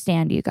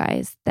understand, you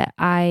guys, that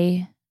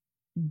I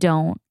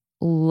don't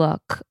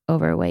look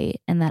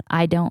overweight and that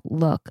I don't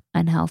look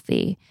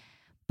unhealthy.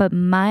 But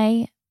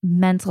my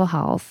mental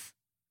health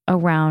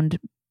around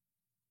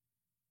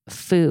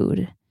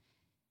food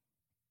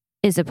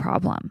is a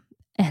problem.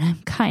 And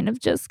I'm kind of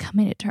just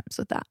coming to terms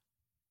with that.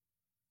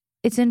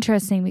 It's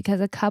interesting because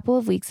a couple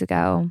of weeks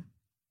ago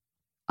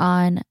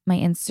on my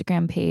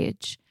Instagram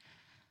page,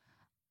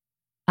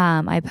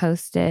 I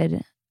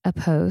posted a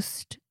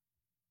post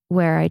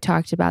where I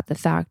talked about the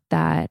fact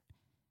that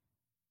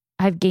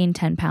I've gained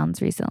 10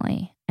 pounds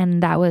recently.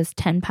 And that was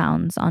 10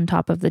 pounds on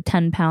top of the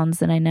 10 pounds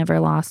that I never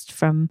lost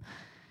from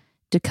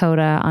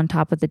Dakota, on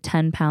top of the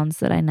 10 pounds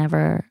that I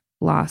never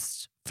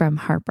lost from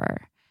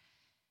Harper.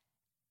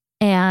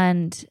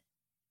 And,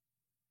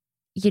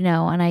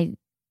 and I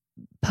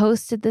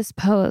posted this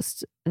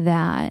post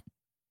that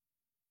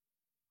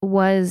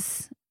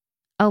was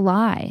a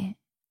lie.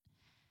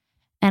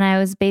 And I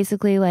was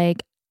basically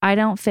like, I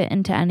don't fit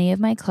into any of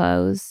my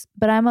clothes,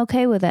 but I'm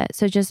okay with it.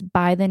 So just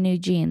buy the new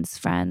jeans,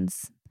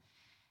 friends.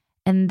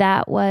 And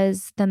that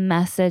was the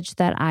message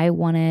that I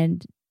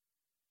wanted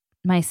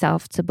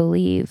myself to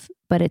believe,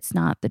 but it's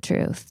not the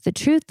truth. The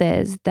truth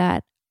is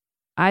that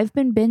I've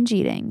been binge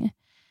eating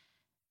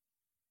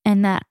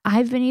and that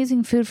I've been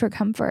using food for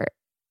comfort.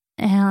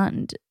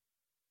 And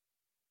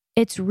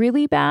it's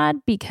really bad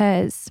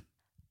because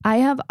I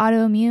have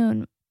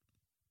autoimmune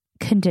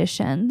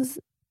conditions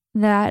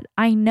that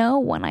I know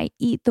when I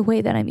eat the way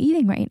that I'm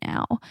eating right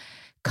now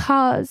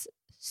cause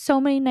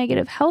so many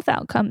negative health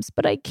outcomes,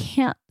 but I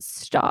can't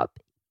stop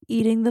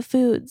eating the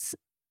foods.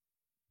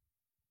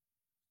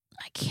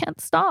 I can't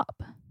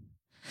stop.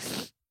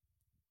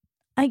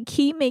 I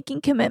keep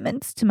making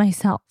commitments to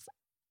myself.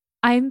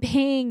 I'm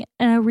paying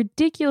a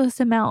ridiculous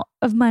amount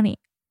of money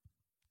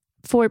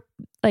for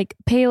like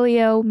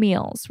paleo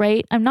meals,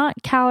 right? I'm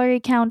not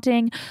calorie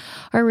counting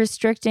or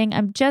restricting.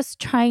 I'm just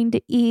trying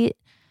to eat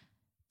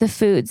the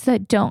foods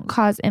that don't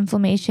cause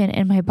inflammation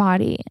in my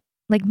body,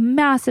 like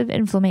massive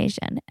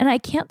inflammation. And I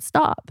can't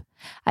stop.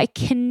 I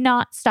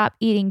cannot stop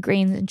eating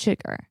grains and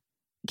sugar.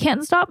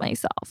 Can't stop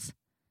myself.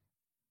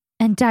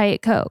 And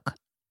Diet Coke.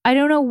 I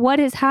don't know what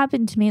has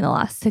happened to me in the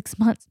last 6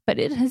 months, but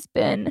it has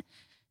been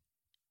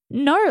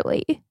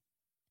gnarly.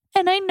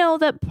 And I know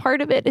that part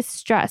of it is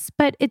stress,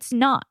 but it's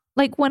not.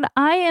 Like when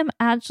I am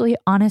actually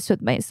honest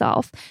with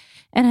myself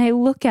and I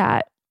look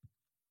at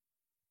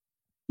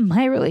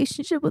my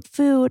relationship with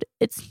food,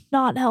 it's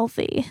not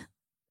healthy.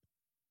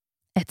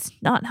 It's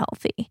not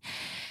healthy.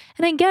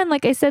 And again,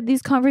 like I said,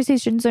 these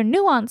conversations are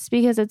nuanced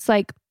because it's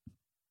like,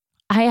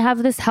 I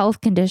have this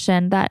health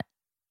condition that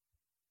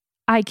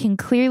I can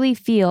clearly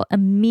feel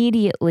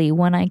immediately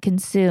when I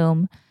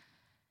consume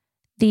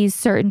these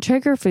certain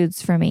trigger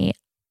foods for me.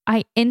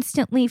 I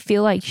instantly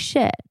feel like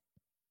shit,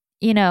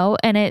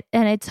 and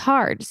it's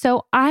hard.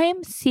 So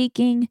I'm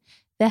seeking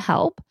the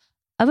help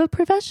of a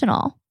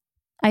professional.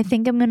 I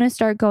think I'm going to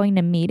start going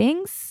to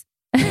meetings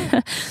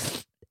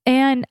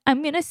and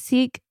I'm going to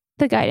seek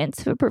the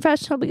guidance of a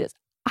professional because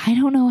I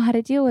don't know how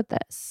to deal with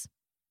this.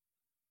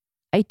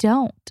 I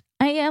don't.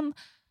 I am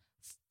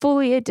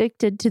fully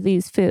addicted to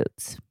these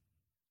foods.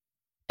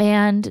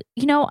 And,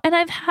 and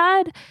I've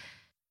had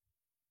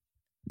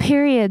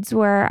periods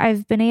where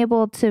I've been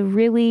able to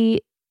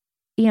really,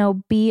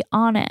 be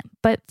on it.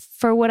 But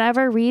for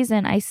whatever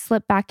reason, I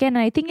slip back in. And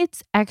I think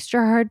it's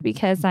extra hard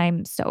because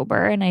I'm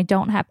sober and I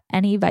don't have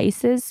any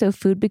vices. So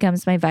food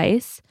becomes my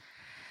vice.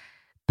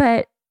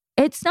 But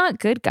it's not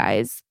good,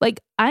 guys. Like,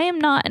 I am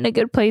not in a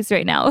good place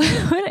right now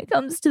when it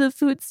comes to the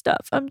food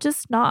stuff. I'm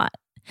just not.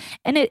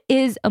 And it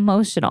is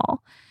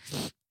emotional.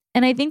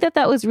 And I think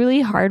that was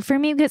really hard for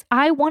me because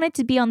I wanted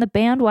to be on the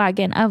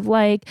bandwagon of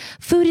like,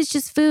 food is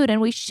just food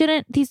and we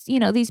shouldn't,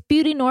 these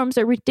beauty norms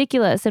are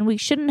ridiculous and we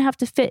shouldn't have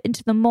to fit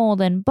into the mold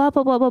and blah,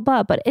 blah, blah, blah,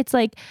 blah. But it's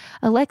like,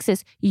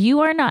 Alexis,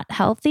 you are not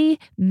healthy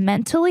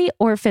mentally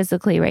or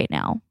physically right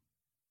now.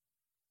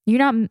 You're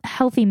not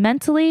healthy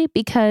mentally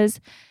because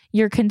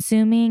you're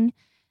consuming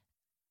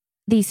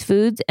these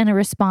foods in a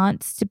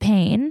response to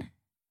pain,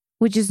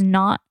 which is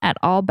not at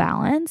all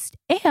balanced.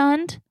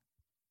 And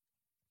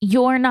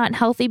you're not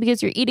healthy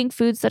because you're eating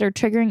foods that are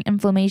triggering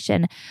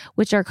inflammation,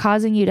 which are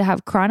causing you to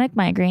have chronic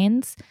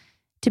migraines,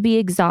 to be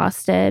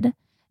exhausted,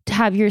 to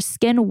have your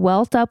skin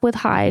welt up with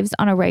hives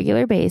on a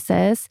regular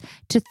basis,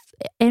 to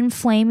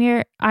inflame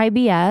your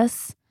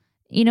IBS,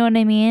 you know what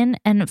I mean?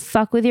 And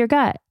fuck with your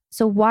gut.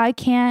 So why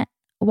can't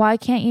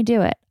you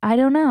do it? I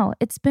don't know.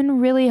 It's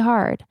been really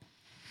hard.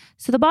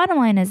 So the bottom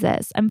line is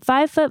this. I'm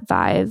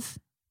 5'5"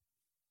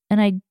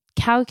 and I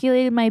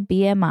calculated my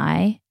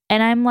BMI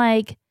and I'm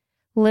like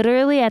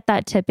literally at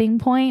that tipping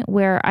point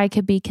where I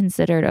could be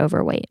considered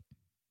overweight.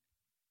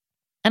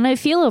 And I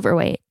feel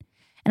overweight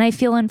and I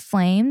feel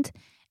inflamed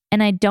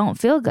and I don't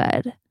feel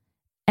good.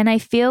 And I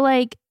feel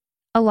like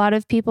a lot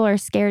of people are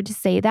scared to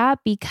say that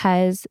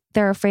because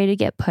they're afraid to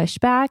get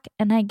pushback.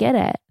 And I get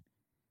it.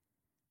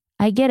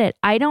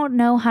 I don't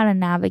know how to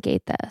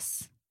navigate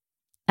this.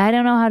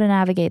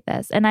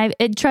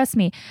 And trust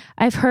me,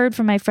 I've heard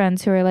from my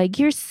friends who are like,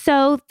 you're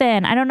so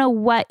thin. I don't know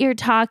what you're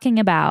talking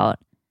about.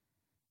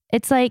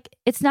 It's like,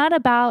 it's not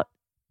about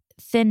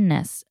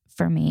thinness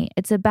for me.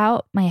 It's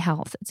about my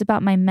health. It's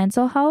about my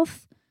mental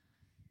health.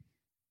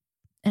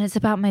 And it's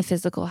about my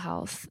physical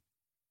health.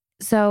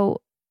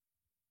 So,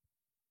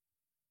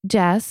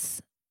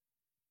 Jess,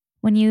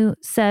 when you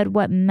said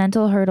what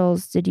mental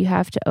hurdles did you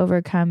have to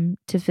overcome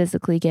to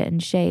physically get in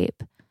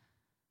shape?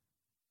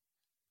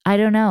 I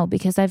don't know,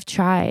 because I've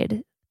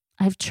tried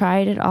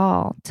it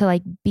all to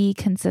like be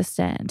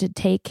consistent, to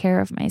take care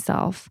of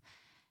myself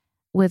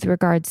with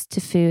regards to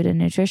food and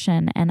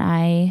nutrition. And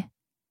I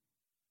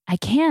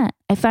can't.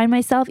 I find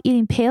myself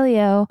eating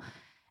paleo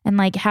and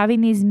like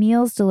having these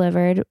meals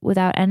delivered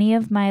without any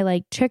of my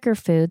like trigger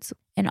foods,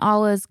 and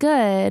all is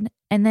good.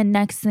 And then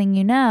next thing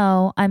you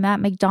know, I'm at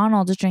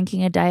McDonald's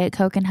drinking a Diet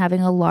Coke and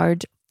having a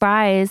large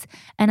fries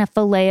and a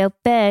filet of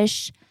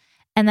fish.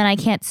 And then I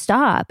can't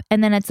stop.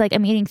 And then it's like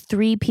I'm eating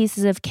 3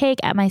 pieces of cake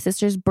at my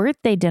sister's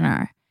birthday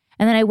dinner.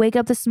 And then I wake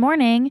up this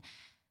morning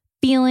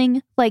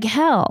feeling like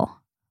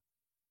hell.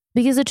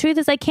 Because the truth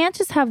is I can't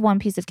just have 1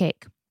 piece of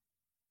cake.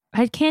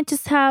 I can't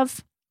just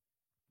have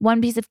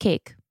 1 piece of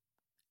cake.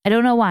 I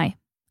don't know why.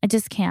 I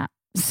just can't.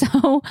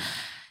 So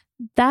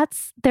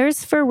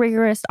there's for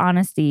rigorous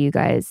honesty, you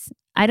guys.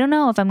 I don't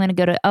know if I'm going to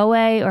go to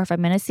OA or if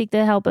I'm going to seek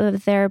the help of a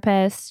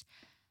therapist.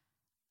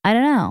 I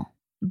don't know.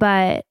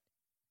 But,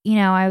 you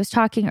know, I was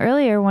talking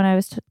earlier when I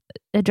was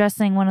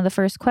addressing one of the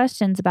first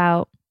questions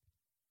about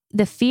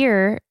the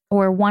fear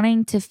or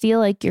wanting to feel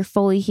like you're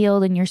fully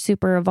healed and you're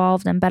super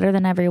evolved and better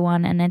than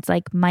everyone. And it's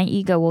like my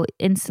ego will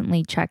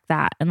instantly check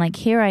that. And like,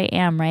 here I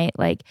am, right?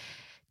 Like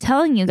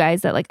telling you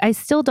guys that like I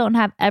still don't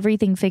have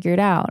everything figured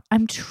out.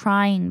 I'm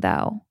trying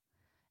though.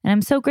 And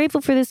I'm so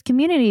grateful for this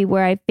community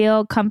where I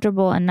feel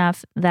comfortable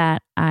enough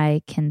that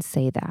I can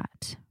say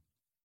that.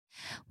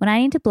 When I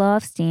need to blow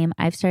off steam,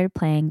 I've started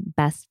playing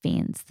Best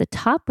Fiends, the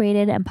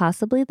top-rated and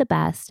possibly the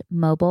best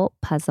mobile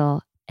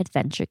puzzle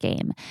adventure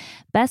game.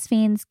 Best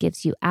Fiends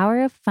gives you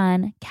hours of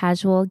fun,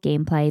 casual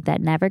gameplay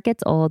that never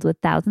gets old with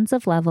thousands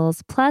of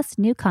levels, plus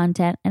new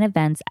content and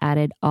events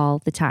added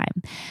all the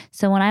time.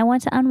 So when I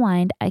want to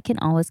unwind, I can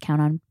always count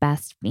on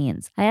Best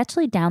Fiends. I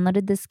actually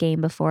downloaded this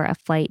game before a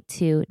flight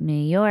to New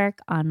York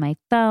on my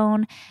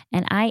phone,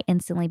 and I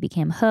instantly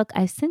became hooked.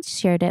 I've since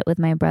shared it with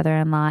my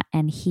brother-in-law,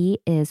 and he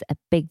is a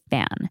big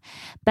fan.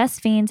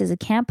 Best Fiends is a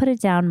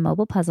can't-put-it-down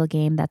mobile puzzle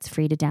game that's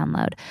free to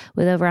download.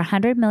 With over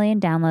 100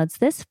 million downloads,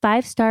 this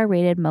 5-star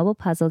rated mobile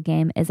puzzle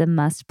game is a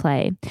must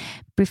play.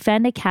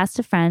 Befriend a cast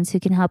of friends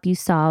who can help you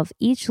solve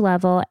each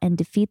level and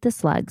defeat the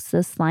slugs,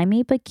 the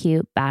slimy but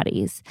cute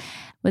baddies.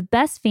 With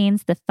Best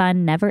Fiends, the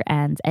fun never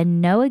ends,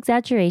 and no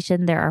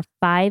exaggeration, there are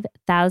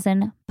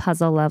 5,000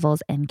 puzzle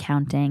levels and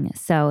counting,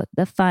 so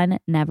the fun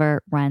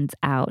never runs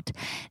out.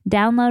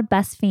 Download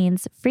Best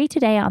Fiends free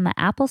today on the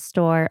Apple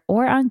Store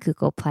or on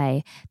Google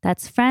Play.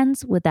 That's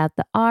friends without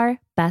the R,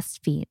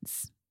 Best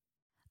Fiends.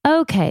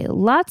 Okay,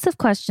 lots of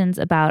questions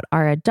about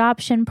our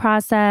adoption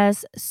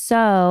process.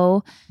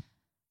 So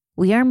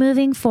we are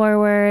moving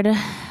forward.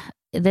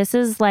 This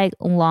is like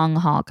long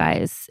haul,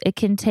 guys. It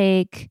can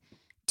take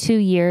 2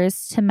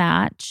 years to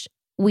match.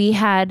 We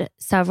had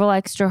several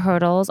extra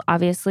hurdles,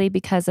 obviously,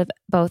 because of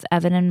both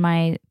Evan and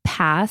my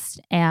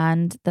past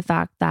and the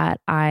fact that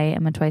I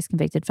am a twice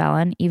convicted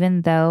felon.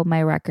 Even though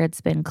my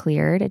record's been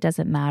cleared, it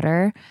doesn't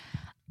matter.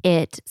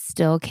 It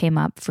still came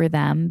up for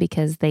them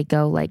because they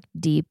go like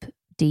deep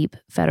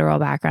federal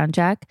background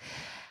check,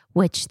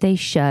 which they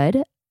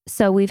should.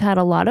 So we've had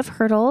a lot of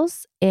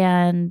hurdles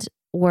and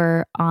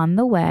we're on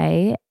the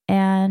way.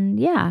 And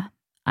yeah,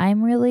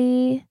 I'm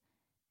really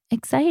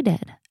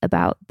excited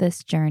about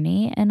this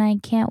journey and I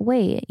can't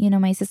wait. You know,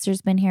 my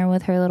sister's been here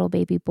with her little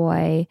baby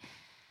boy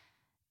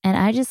and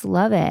I just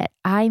love it.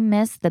 I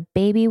miss the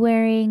baby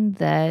wearing,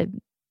 the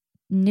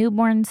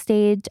newborn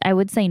stage. I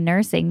would say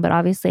nursing, but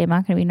obviously I'm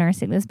not going to be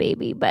nursing this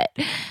baby, but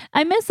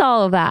I miss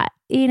all of that.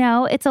 You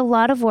know, it's a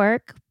lot of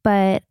work,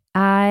 but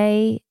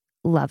I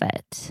love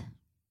it.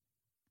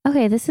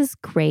 Okay, this is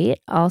great.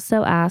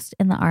 Also asked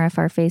in the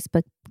RFR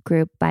Facebook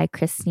group by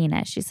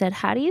Christina. She said,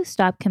 how do you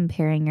stop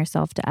comparing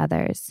yourself to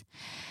others?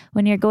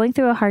 When you're going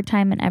through a hard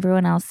time and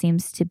everyone else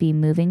seems to be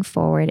moving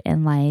forward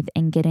in life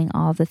and getting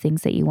all the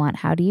things that you want,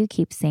 how do you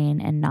keep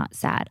sane and not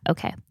sad?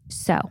 Okay,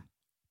 so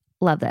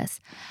love this.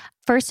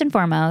 First and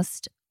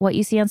foremost, what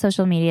you see on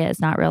social media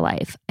is not real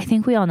life. I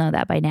think we all know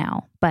that by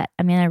now, but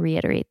I'm going to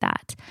reiterate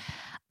that.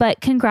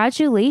 But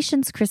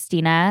congratulations,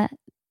 Christina.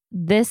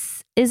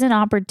 This is an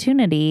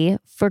opportunity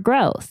for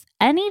growth.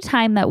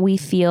 Anytime that we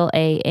feel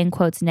a, in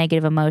quotes,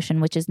 negative emotion,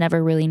 which is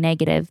never really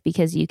negative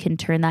because you can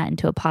turn that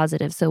into a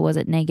positive. So was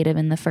it negative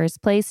in the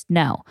first place?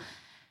 No,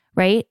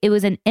 right? It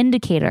was an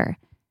indicator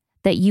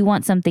that you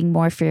want something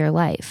more for your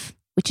life,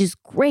 which is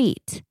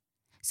great.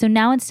 So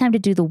now it's time to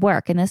do the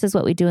work. And this is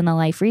what we do in the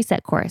Life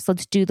Reset course.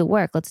 Let's do the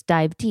work. Let's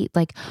dive deep.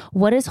 Like,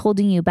 what is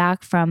holding you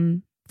back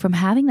from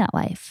having that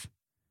life?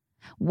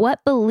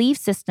 What belief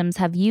systems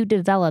have you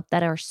developed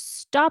that are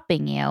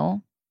stopping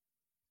you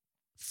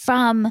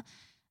from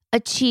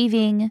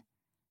achieving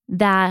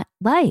that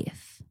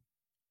life?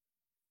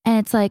 And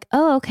it's like,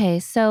 oh, okay,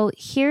 so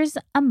here's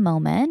a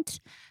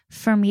moment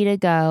for me to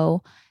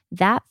go,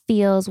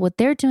 what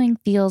they're doing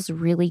feels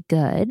really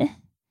good.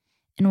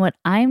 And what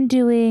I'm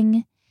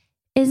doing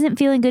isn't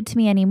feeling good to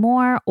me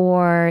anymore,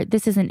 or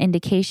this is an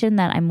indication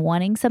that I'm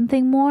wanting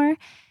something more.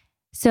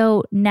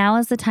 So now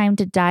is the time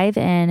to dive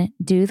in,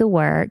 do the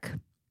work,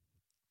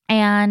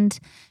 and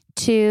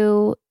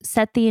to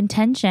set the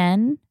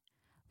intention,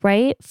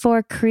 right,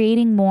 for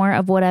creating more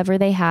of whatever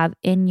they have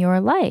in your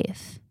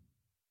life.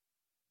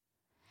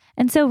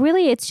 And so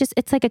really it's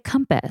like a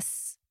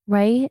compass,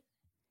 right?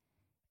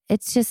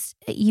 It's just,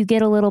 you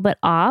get a little bit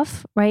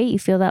off, right? You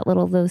feel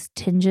those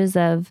tinges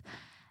of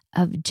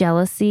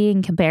jealousy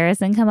and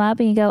comparison come up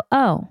and you go,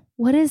 oh,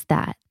 what is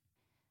that?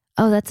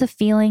 Oh, that's a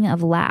feeling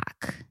of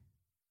lack,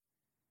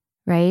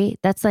 right?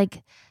 That's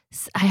like,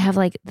 I have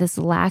like this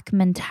lack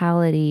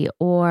mentality,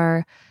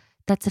 or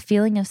that's a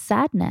feeling of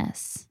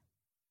sadness.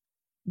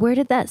 Where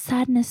did that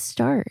sadness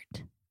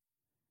start?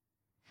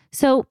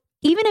 So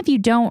even if you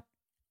don't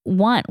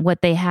want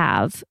what they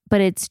have,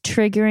 but it's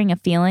triggering a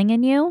feeling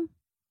in you,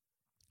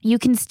 you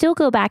can still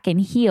go back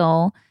and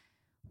heal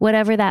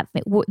whatever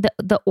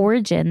the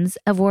origins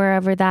of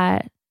wherever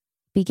that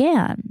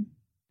began.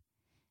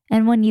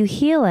 And when you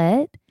heal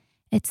it,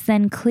 it's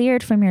then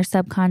cleared from your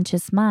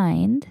subconscious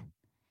mind.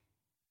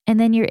 And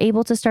then you're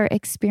able to start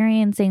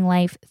experiencing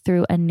life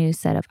through a new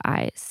set of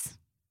eyes.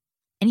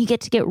 And you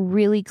get to get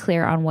really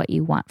clear on what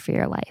you want for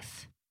your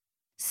life.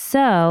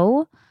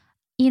 So,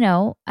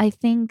 I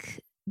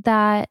think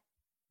that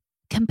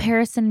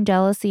comparison and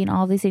jealousy and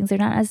all these things are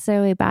not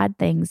necessarily bad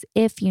things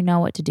if you know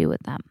what to do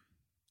with them.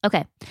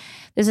 Okay,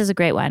 this is a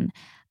great one.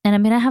 And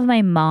I'm going to have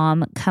my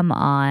mom come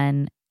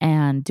on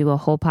and do a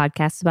whole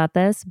podcast about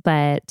this,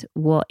 but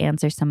we'll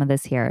answer some of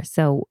this here.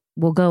 So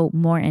we'll go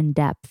more in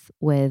depth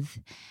with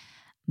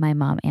my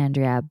mom,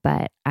 Andrea,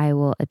 but I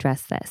will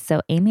address this.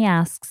 So Amy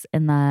asks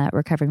in the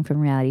Recovering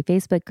from Reality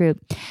Facebook group,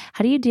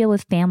 how do you deal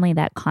with family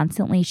that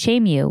constantly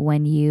shame you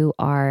when you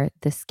are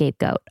the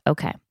scapegoat?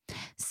 Okay.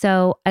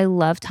 So I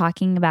love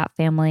talking about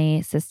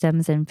family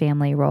systems and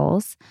family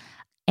roles.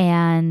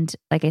 And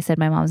like I said,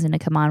 my mom's going to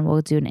come on.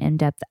 We'll do an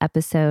in-depth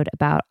episode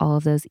about all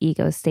of those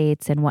ego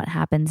states and what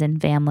happens in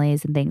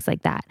families and things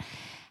like that.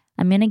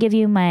 I'm going to give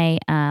you my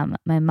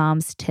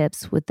mom's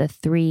tips with the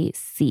 3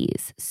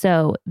 C's.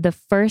 So the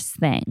very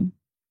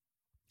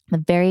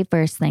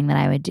first thing that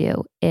I would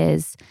do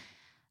is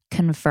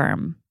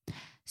confirm.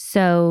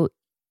 So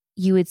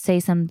you would say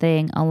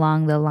something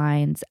along the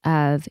lines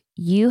of,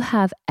 you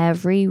have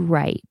every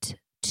right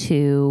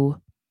to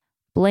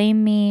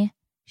blame me,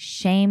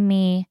 shame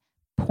me,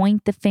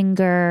 point the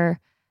finger,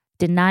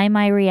 deny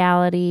my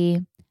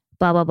reality,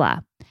 blah, blah, blah.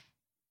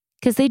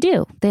 Because they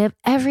do. They have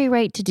every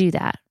right to do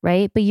that,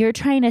 right? But you're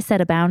trying to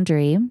set a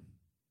boundary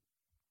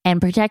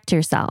and protect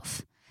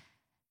yourself.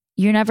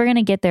 You're never going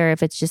to get there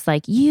if it's just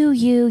like, you.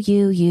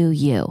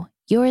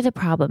 You're the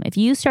problem. If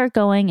you start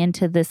going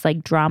into this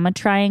like drama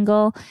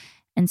triangle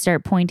and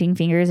start pointing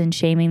fingers and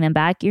shaming them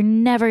back, you're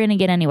never going to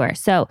get anywhere.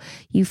 So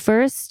you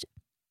first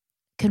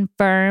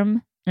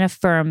confirm and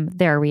affirm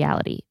their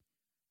reality.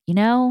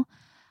 You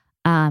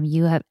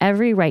have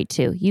every right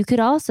to. You could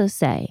also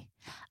say,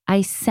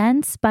 I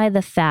sense by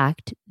the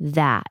fact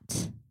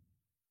that,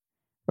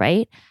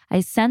 right?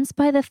 I sense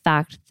by the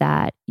fact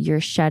that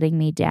you're shutting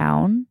me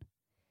down,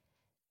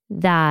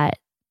 that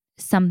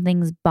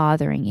something's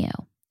bothering you.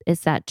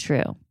 Is that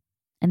true?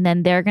 And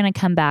then they're going to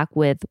come back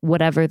with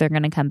whatever they're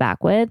going to come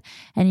back with.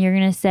 And you're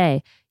going to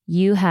say,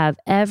 you have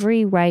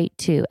every right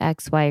to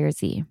X, Y, or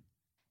Z.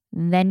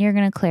 And then you're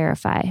going to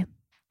clarify.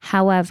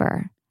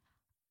 However,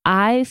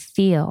 I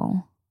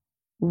feel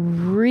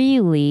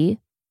really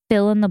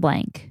fill in the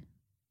blank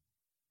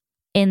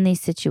in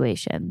these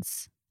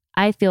situations.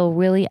 I feel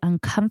really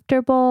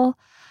uncomfortable.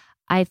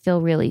 I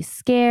feel really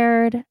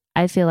scared.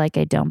 I feel like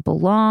I don't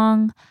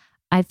belong.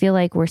 I feel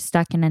like we're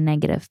stuck in a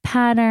negative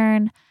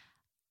pattern.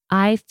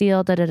 I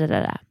feel da da da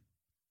da da.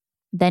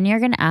 Then you're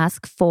going to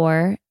ask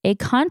for a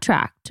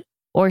contract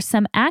or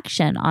some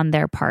action on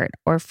their part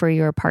or for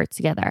your part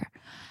together?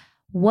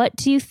 What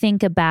do you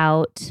think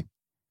about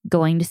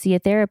going to see a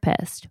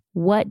therapist?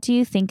 What do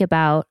you think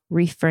about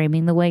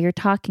reframing the way you're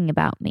talking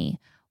about me?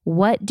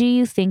 What do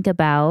you think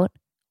about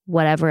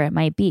whatever it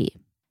might be?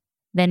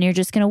 Then you're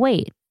just going to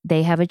wait.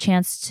 They have a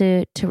chance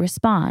to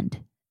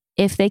respond.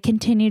 If they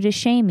continue to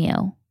shame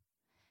you,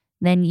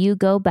 then you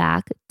go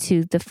back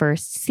to the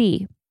first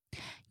C.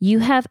 You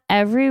have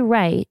every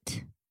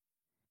right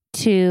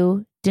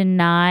to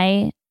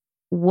deny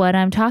what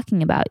I'm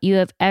talking about. You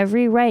have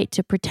every right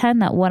to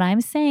pretend that what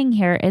I'm saying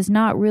here is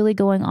not really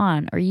going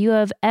on, or you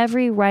have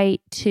every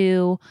right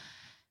to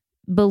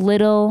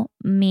belittle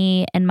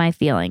me and my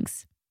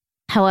feelings.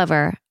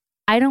 However,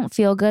 I don't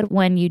feel good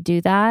when you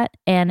do that,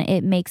 and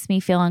it makes me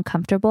feel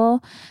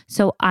uncomfortable.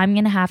 So I'm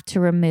going to have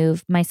to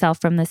remove myself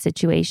from the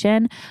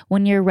situation.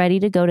 When you're ready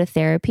to go to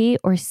therapy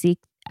or seek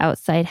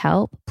outside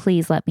help,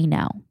 please let me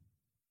know.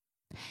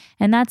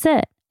 And that's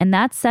it. And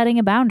that's setting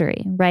a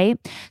boundary, right?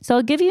 So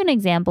I'll give you an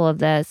example of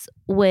this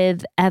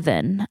with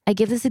Evan. I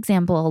give this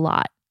example a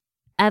lot.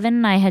 Evan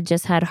and I had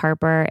just had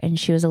Harper, and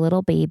she was a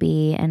little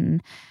baby.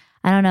 And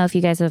I don't know if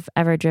you guys have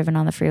ever driven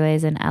on the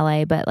freeways in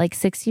LA, but like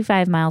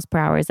 65 miles per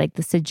hour is like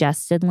the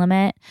suggested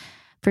limit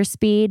for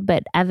speed.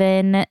 But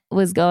Evan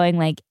was going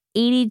like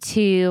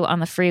 82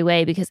 on the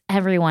freeway because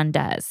everyone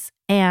does.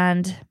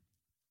 And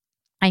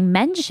I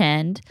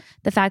mentioned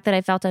the fact that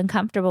I felt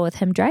uncomfortable with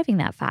him driving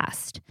that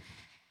fast.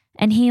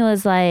 And he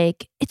was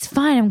like, it's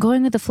fine. I'm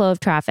going with the flow of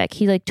traffic.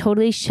 He like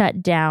totally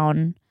shut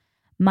down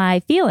my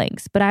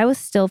feelings, but I was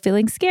still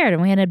feeling scared.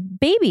 And we had a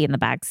baby in the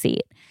back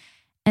seat.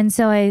 And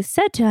so I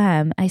said to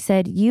him, I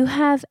said, you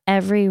have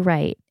every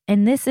right.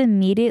 And this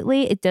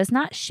immediately, it does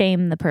not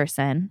shame the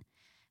person,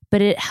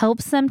 but it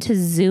helps them to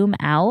zoom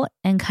out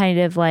and kind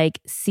of like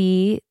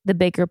see the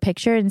bigger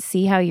picture and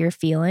see how you're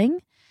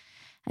feeling.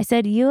 I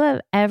said, you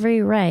have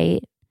every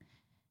right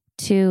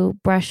to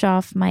brush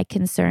off my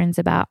concerns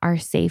about our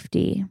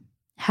safety.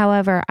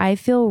 However, I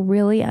feel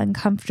really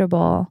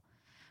uncomfortable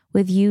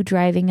with you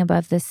driving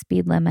above the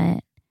speed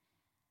limit.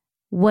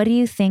 What do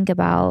you think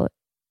about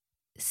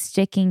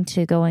sticking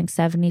to going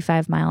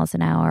 75 miles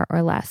an hour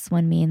or less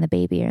when me and the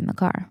baby are in the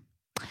car?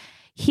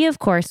 He, of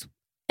course,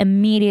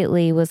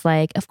 immediately was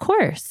like, of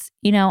course,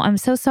 I'm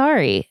so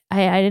sorry.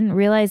 I didn't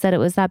realize that it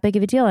was that big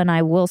of a deal, and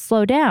I will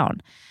slow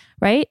down,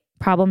 right?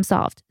 Problem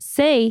solved.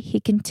 Say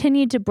he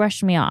continued to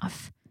brush me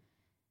off.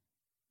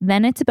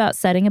 Then it's about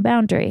setting a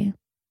boundary.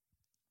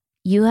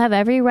 You have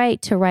every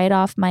right to write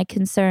off my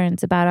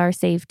concerns about our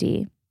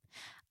safety.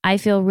 I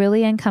feel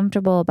really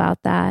uncomfortable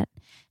about that.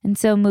 And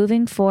so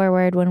moving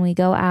forward, when we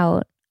go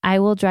out, I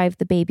will drive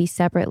the baby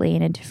separately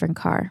in a different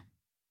car.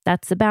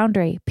 That's the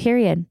boundary,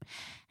 period.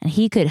 And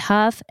he could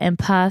huff and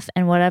puff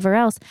and whatever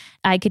else.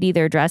 I could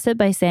either address it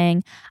by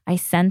saying, I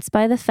sense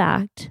by the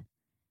fact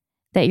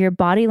that your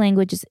body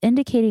language is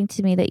indicating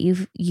to me that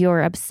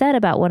you're upset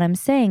about what I'm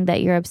saying,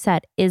 that you're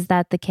upset. Is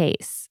that the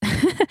case?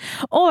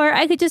 Or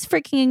I could just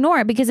freaking ignore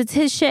it because it's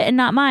his shit and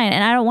not mine,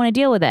 and I don't want to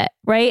deal with it,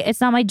 right? It's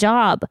not my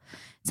job.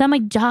 It's not my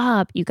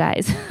job, you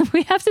guys.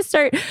 We have to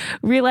start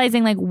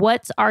realizing like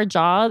what's our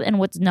job and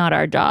what's not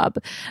our job.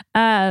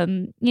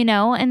 And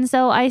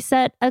so I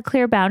set a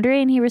clear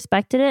boundary and he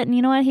respected it. And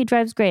you know what? He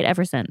drives great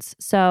ever since.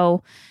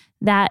 So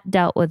that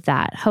dealt with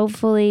that.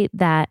 Hopefully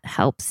that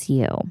helps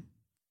you.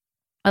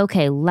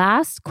 Okay,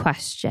 last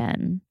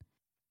question.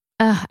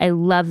 I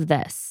love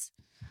this.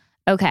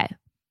 Okay.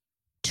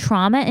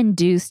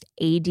 Trauma-induced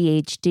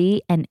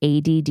ADHD and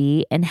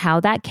ADD and how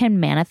that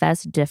can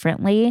manifest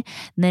differently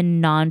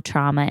than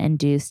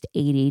non-trauma-induced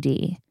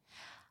ADD.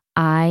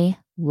 I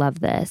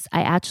love this.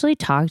 I actually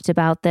talked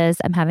about this.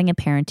 I'm having a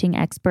parenting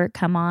expert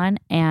come on,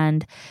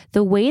 and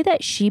the way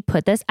that she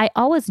put this, I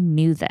always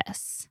knew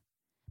this,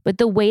 but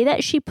the way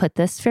that she put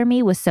this for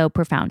me was so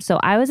profound. So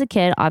I was a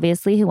kid,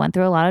 obviously, who went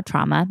through a lot of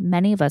trauma.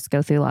 Many of us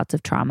go through lots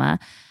of trauma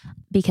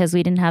because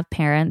we didn't have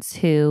parents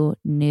who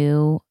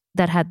knew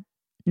that had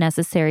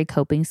necessary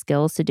coping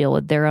skills to deal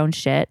with their own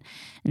shit.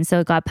 And so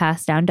it got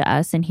passed down to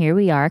us. And here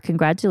we are.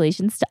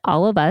 Congratulations to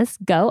all of us.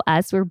 Go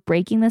us. We're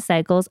breaking the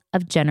cycles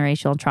of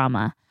generational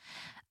trauma.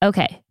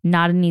 Okay,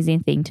 not an easy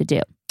thing to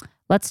do.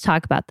 Let's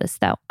talk about this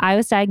though. I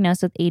was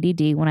diagnosed with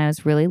ADD when I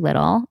was really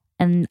little.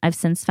 And I've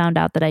since found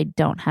out that I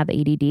don't have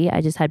ADD. I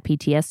just had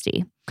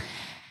PTSD.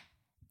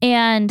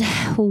 And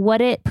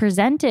what it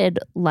presented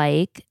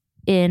like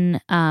in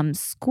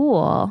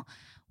school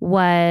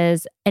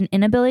was an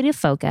inability to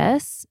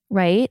focus,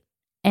 right?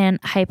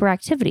 And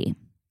hyperactivity.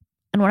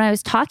 And when I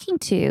was talking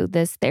to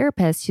this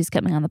therapist who's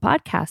coming on the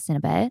podcast in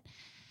a bit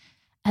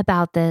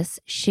about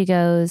this, she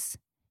goes,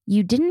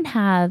 you didn't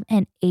have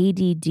an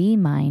ADD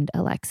mind,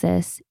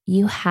 Alexis.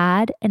 You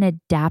had an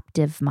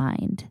adaptive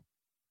mind.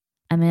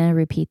 I'm going to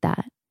repeat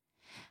that.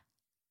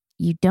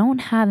 You don't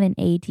have an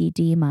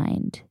ADD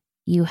mind.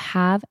 You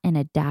have an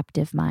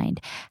adaptive mind.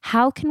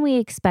 How can we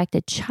expect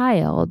a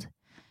child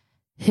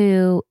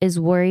who is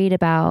worried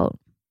about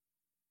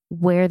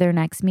where their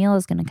next meal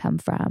is going to come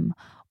from,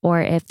 or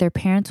if their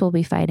parents will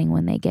be fighting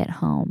when they get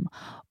home,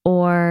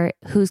 or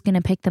who's going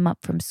to pick them up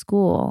from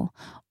school,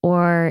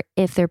 or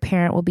if their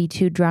parent will be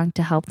too drunk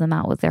to help them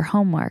out with their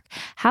homework.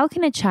 How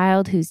can a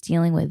child who's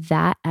dealing with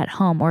that at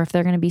home, or if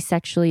they're going to be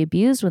sexually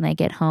abused when they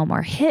get home,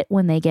 or hit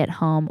when they get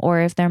home, or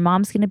if their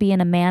mom's going to be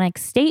in a manic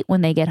state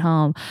when they get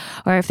home,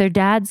 or if their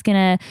dad's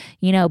going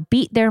to,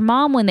 beat their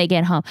mom when they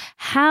get home,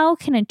 how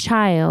can a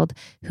child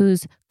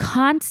who's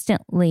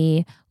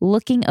constantly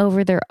looking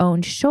over their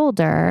own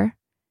shoulder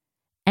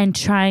and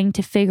trying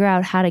to figure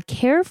out how to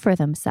care for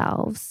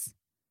themselves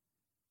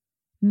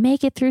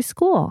make it through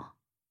school?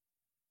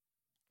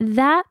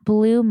 That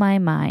blew my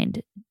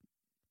mind.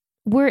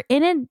 We're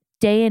in a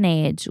day and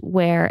age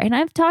where, and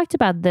I've talked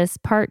about this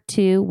part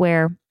too,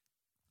 where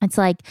it's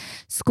like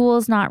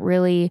school's not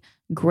really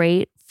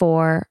great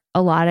for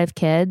a lot of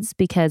kids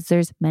because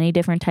there's many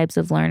different types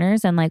of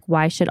learners. And like,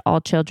 why should all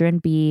children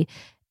be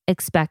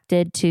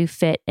expected to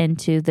fit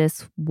into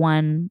this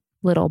one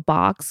little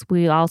box?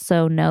 We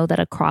also know that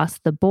across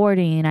the board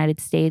in the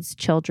United States,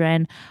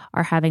 children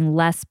are having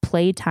less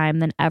playtime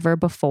than ever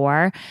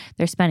before.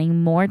 They're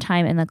spending more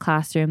time in the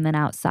classroom than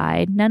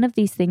outside. None of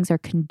these things are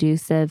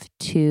conducive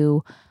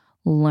to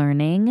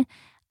learning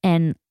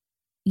and,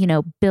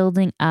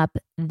 building up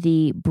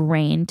the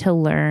brain to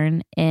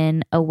learn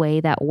in a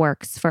way that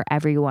works for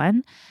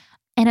everyone.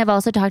 And I've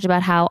also talked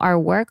about how our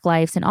work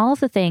lives and all of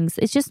the things,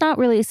 it's just not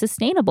really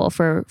sustainable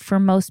for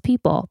most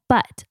people.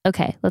 But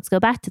okay, let's go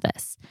back to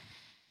this.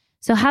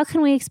 So how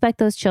can we expect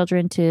those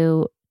children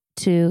to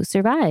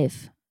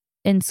survive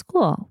in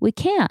school? We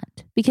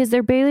can't, because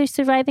they're barely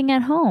surviving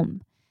at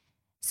home.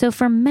 So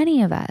for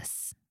many of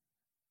us,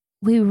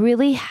 we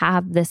really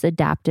have this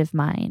adaptive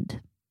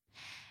mind,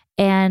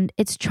 and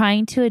it's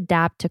trying to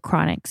adapt to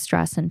chronic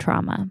stress and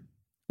trauma.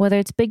 Whether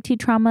it's big T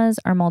traumas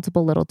or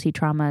multiple little t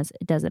traumas,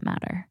 it doesn't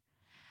matter.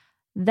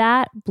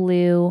 That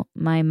blew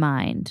my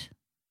mind.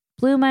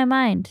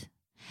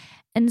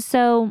 And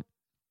so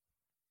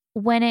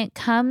when it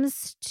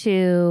comes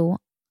to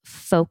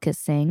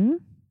focusing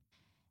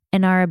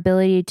and our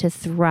ability to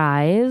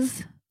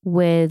thrive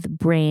with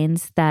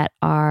brains that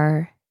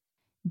are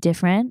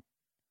different,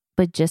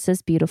 but just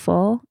as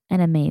beautiful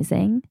and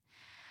amazing,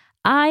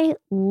 I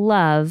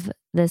love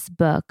this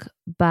book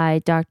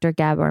by Dr.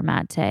 Gabor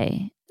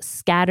Mate,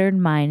 Scattered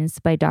Minds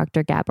by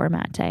Dr. Gabor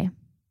Mate.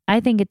 I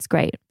think it's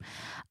great.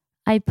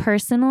 I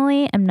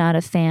personally am not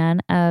a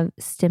fan of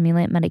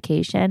stimulant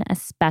medication,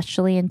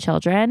 especially in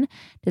children.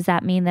 Does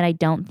that mean that I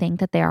don't think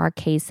that there are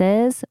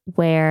cases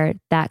where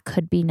that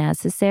could be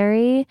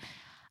necessary?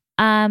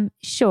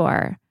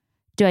 Sure.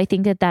 Do I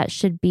think that that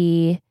should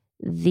be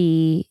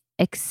the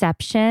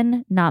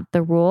exception, not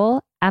the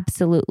rule?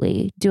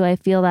 Absolutely. Do I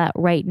feel that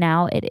right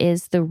now it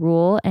is the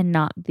rule and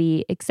not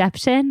the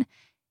exception?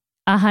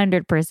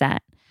 100%.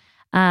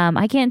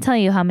 I can't tell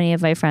you how many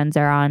of my friends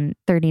are on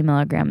 30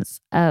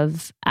 milligrams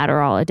of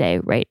Adderall a day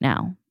right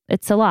now.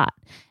 It's a lot.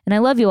 And I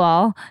love you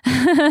all.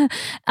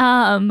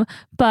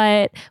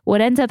 But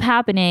what ends up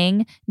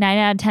happening 9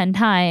 out of 10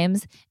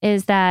 times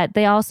is that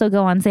they also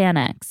go on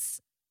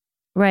Xanax,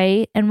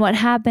 right? And what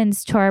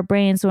happens to our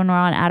brains when we're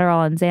on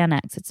Adderall and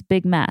Xanax? It's a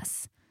big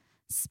mess,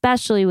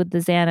 especially with the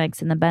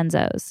Xanax and the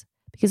benzos.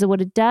 Because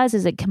what it does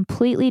is it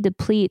completely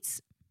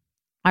depletes,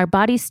 our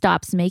body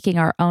stops making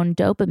our own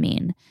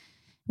dopamine.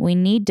 We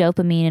need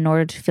dopamine in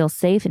order to feel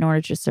safe, in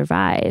order to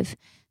survive.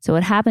 So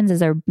what happens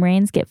is our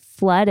brains get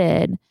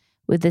flooded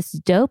with this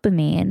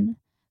dopamine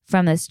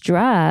from this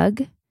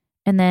drug.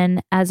 And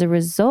then as a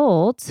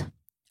result,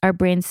 our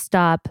brains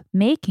stop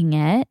making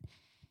it.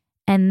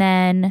 And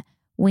then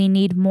we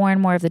need more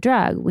and more of the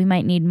drug. We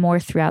might need more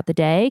throughout the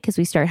day because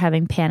we start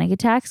having panic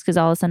attacks because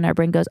all of a sudden our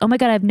brain goes, oh my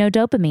God, I have no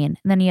dopamine.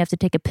 And then you have to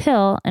take a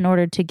pill in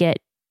order to get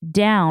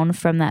down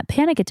from that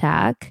panic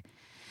attack.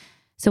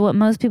 So what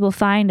most people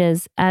find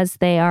is as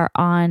they are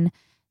on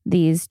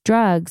these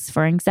drugs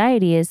for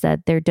anxiety is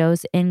that their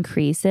dose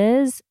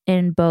increases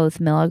in both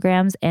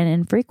milligrams and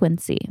in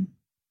frequency.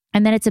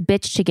 And then it's a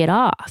bitch to get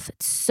off.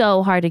 It's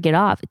so hard to get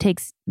off. It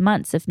takes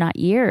months, if not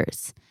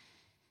years.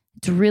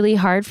 It's really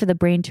hard for the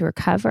brain to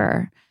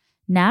recover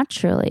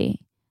naturally,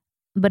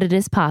 but it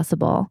is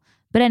possible.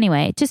 But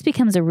anyway, it just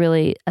becomes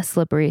a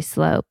slippery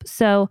slope.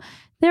 So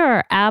there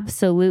are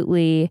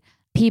absolutely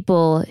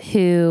people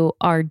who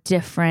are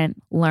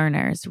different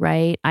learners,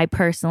 right? I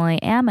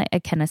personally am a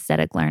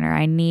kinesthetic learner.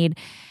 I need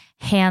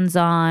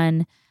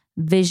hands-on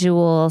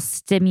visual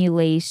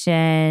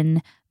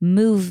stimulation,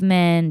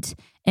 movement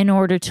in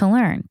order to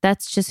learn.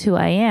 That's just who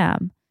I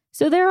am.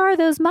 So there are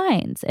those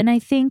minds. And I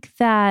think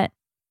that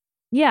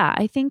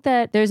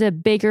there's a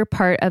bigger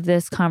part of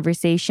this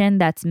conversation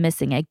that's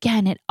missing.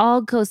 Again, it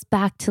all goes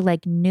back to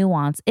like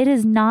nuance. It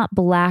is not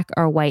black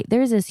or white.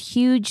 There's this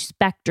huge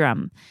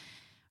spectrum,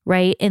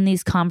 right, in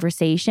these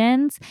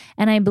conversations.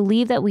 And I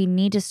believe that we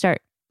need to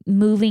start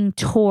moving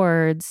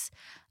towards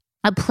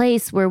a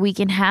place where we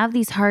can have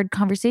these hard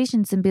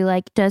conversations and be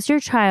like, does your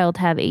child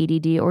have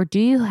ADD, or do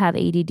you have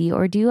ADD,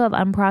 or do you have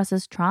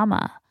unprocessed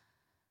trauma?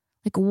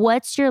 Like,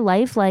 what's your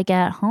life like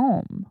at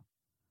home?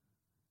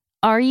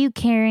 Are you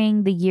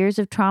carrying the years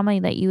of trauma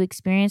that you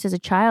experienced as a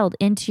child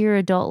into your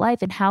adult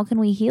life? And how can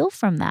we heal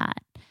from that?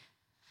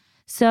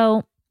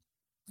 So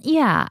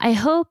yeah, I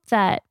hope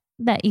that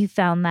you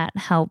found that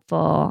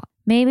helpful.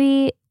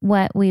 Maybe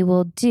what we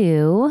will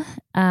do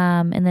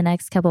in the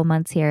next couple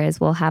months here is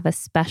we'll have a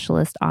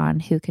specialist on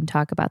who can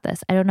talk about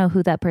this. I don't know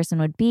who that person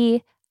would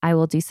be. I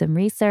will do some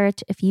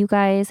research. If you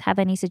guys have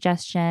any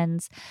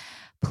suggestions,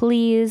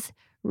 please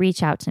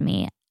reach out to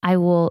me. I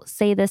will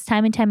say this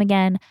time and time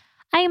again.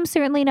 I am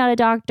certainly not a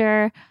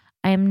doctor.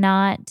 I am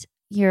not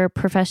your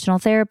professional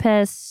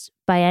therapist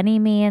by any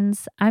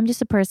means. I'm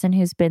just a person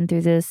who's been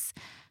through this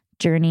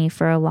journey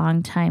for a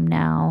long time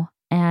now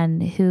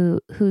and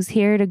who's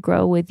here to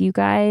grow with you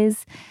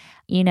guys,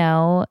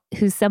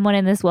 who's someone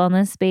in this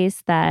wellness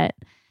space that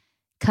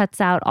cuts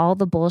out all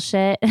the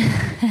bullshit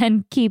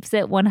and keeps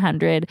it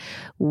 100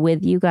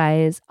 with you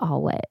guys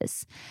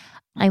always.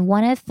 I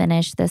want to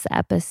finish this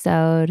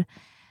episode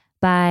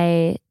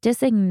by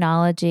just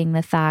acknowledging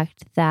the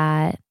fact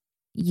that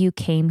you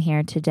came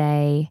here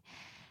today.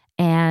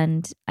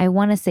 And I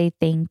want to say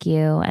thank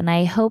you. And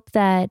I hope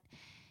that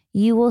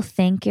you will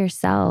thank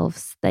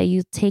yourselves, that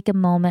you take a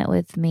moment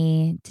with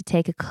me to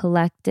take a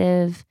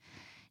collective,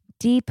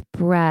 deep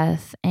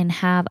breath and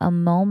have a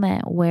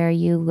moment where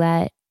you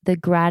let the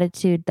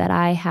gratitude that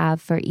I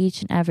have for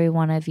each and every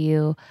one of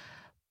you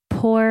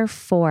pour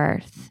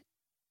forth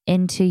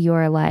into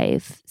your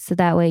life. So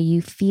that way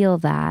you feel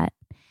that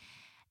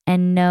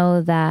and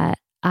know that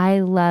I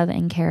love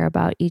and care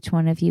about each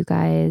one of you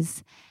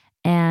guys.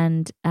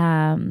 And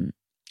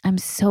I'm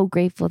so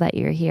grateful that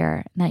you're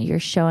here and that you're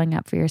showing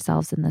up for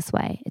yourselves in this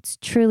way. It's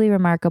truly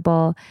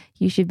remarkable.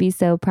 You should be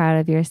so proud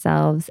of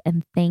yourselves.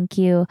 And thank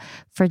you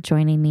for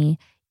joining me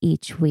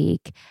each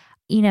week.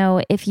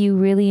 If you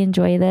really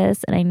enjoy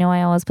this, and I know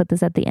I always put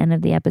this at the end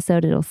of the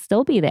episode, it'll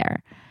still be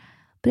there.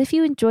 But if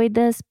you enjoyed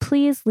this,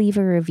 please leave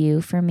a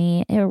review for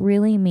me. It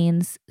really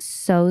means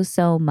so,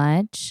 so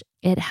much.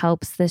 It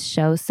helps this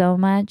show so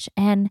much.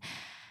 And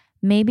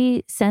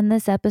maybe send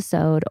this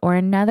episode or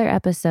another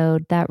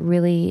episode that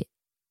really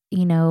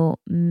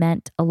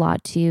meant a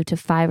lot to you to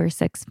 5 or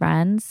 6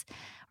 friends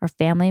or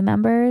family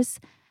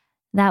members.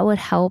 That would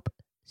help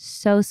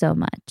so, so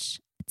much.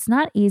 It's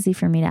not easy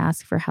for me to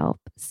ask for help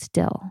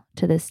still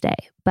to this day,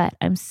 but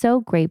I'm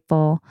so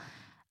grateful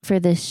for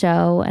this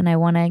show and I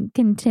want to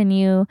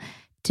continue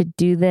to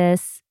do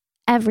this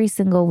every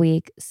single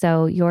week.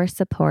 So your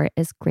support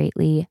is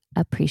greatly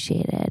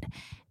appreciated.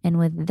 And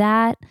with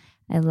that,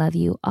 I love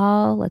you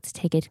all. Let's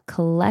take a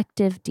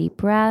collective deep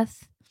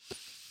breath.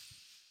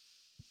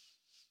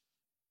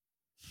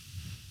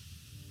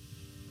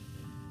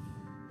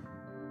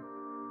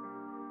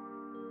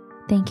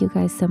 Thank you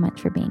guys so much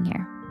for being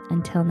here.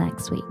 Until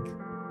next week.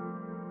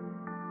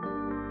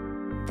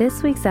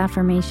 This week's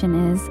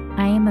affirmation is,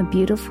 I am a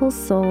beautiful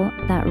soul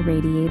that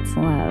radiates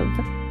love.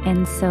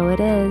 And so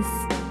it is.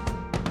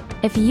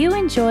 If you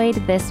enjoyed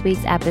this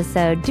week's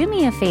episode, do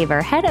me a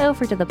favor, head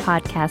over to the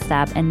podcast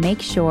app and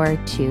make sure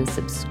to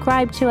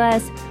subscribe to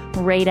us,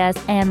 rate us,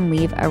 and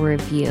leave a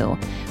review.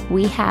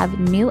 We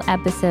have new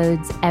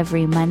episodes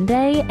every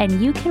Monday,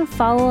 and you can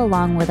follow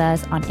along with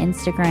us on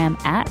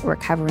Instagram at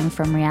Recovering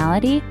From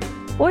Reality,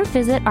 or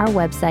visit our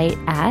website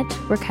at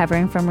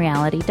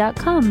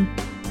recoveringfromreality.com.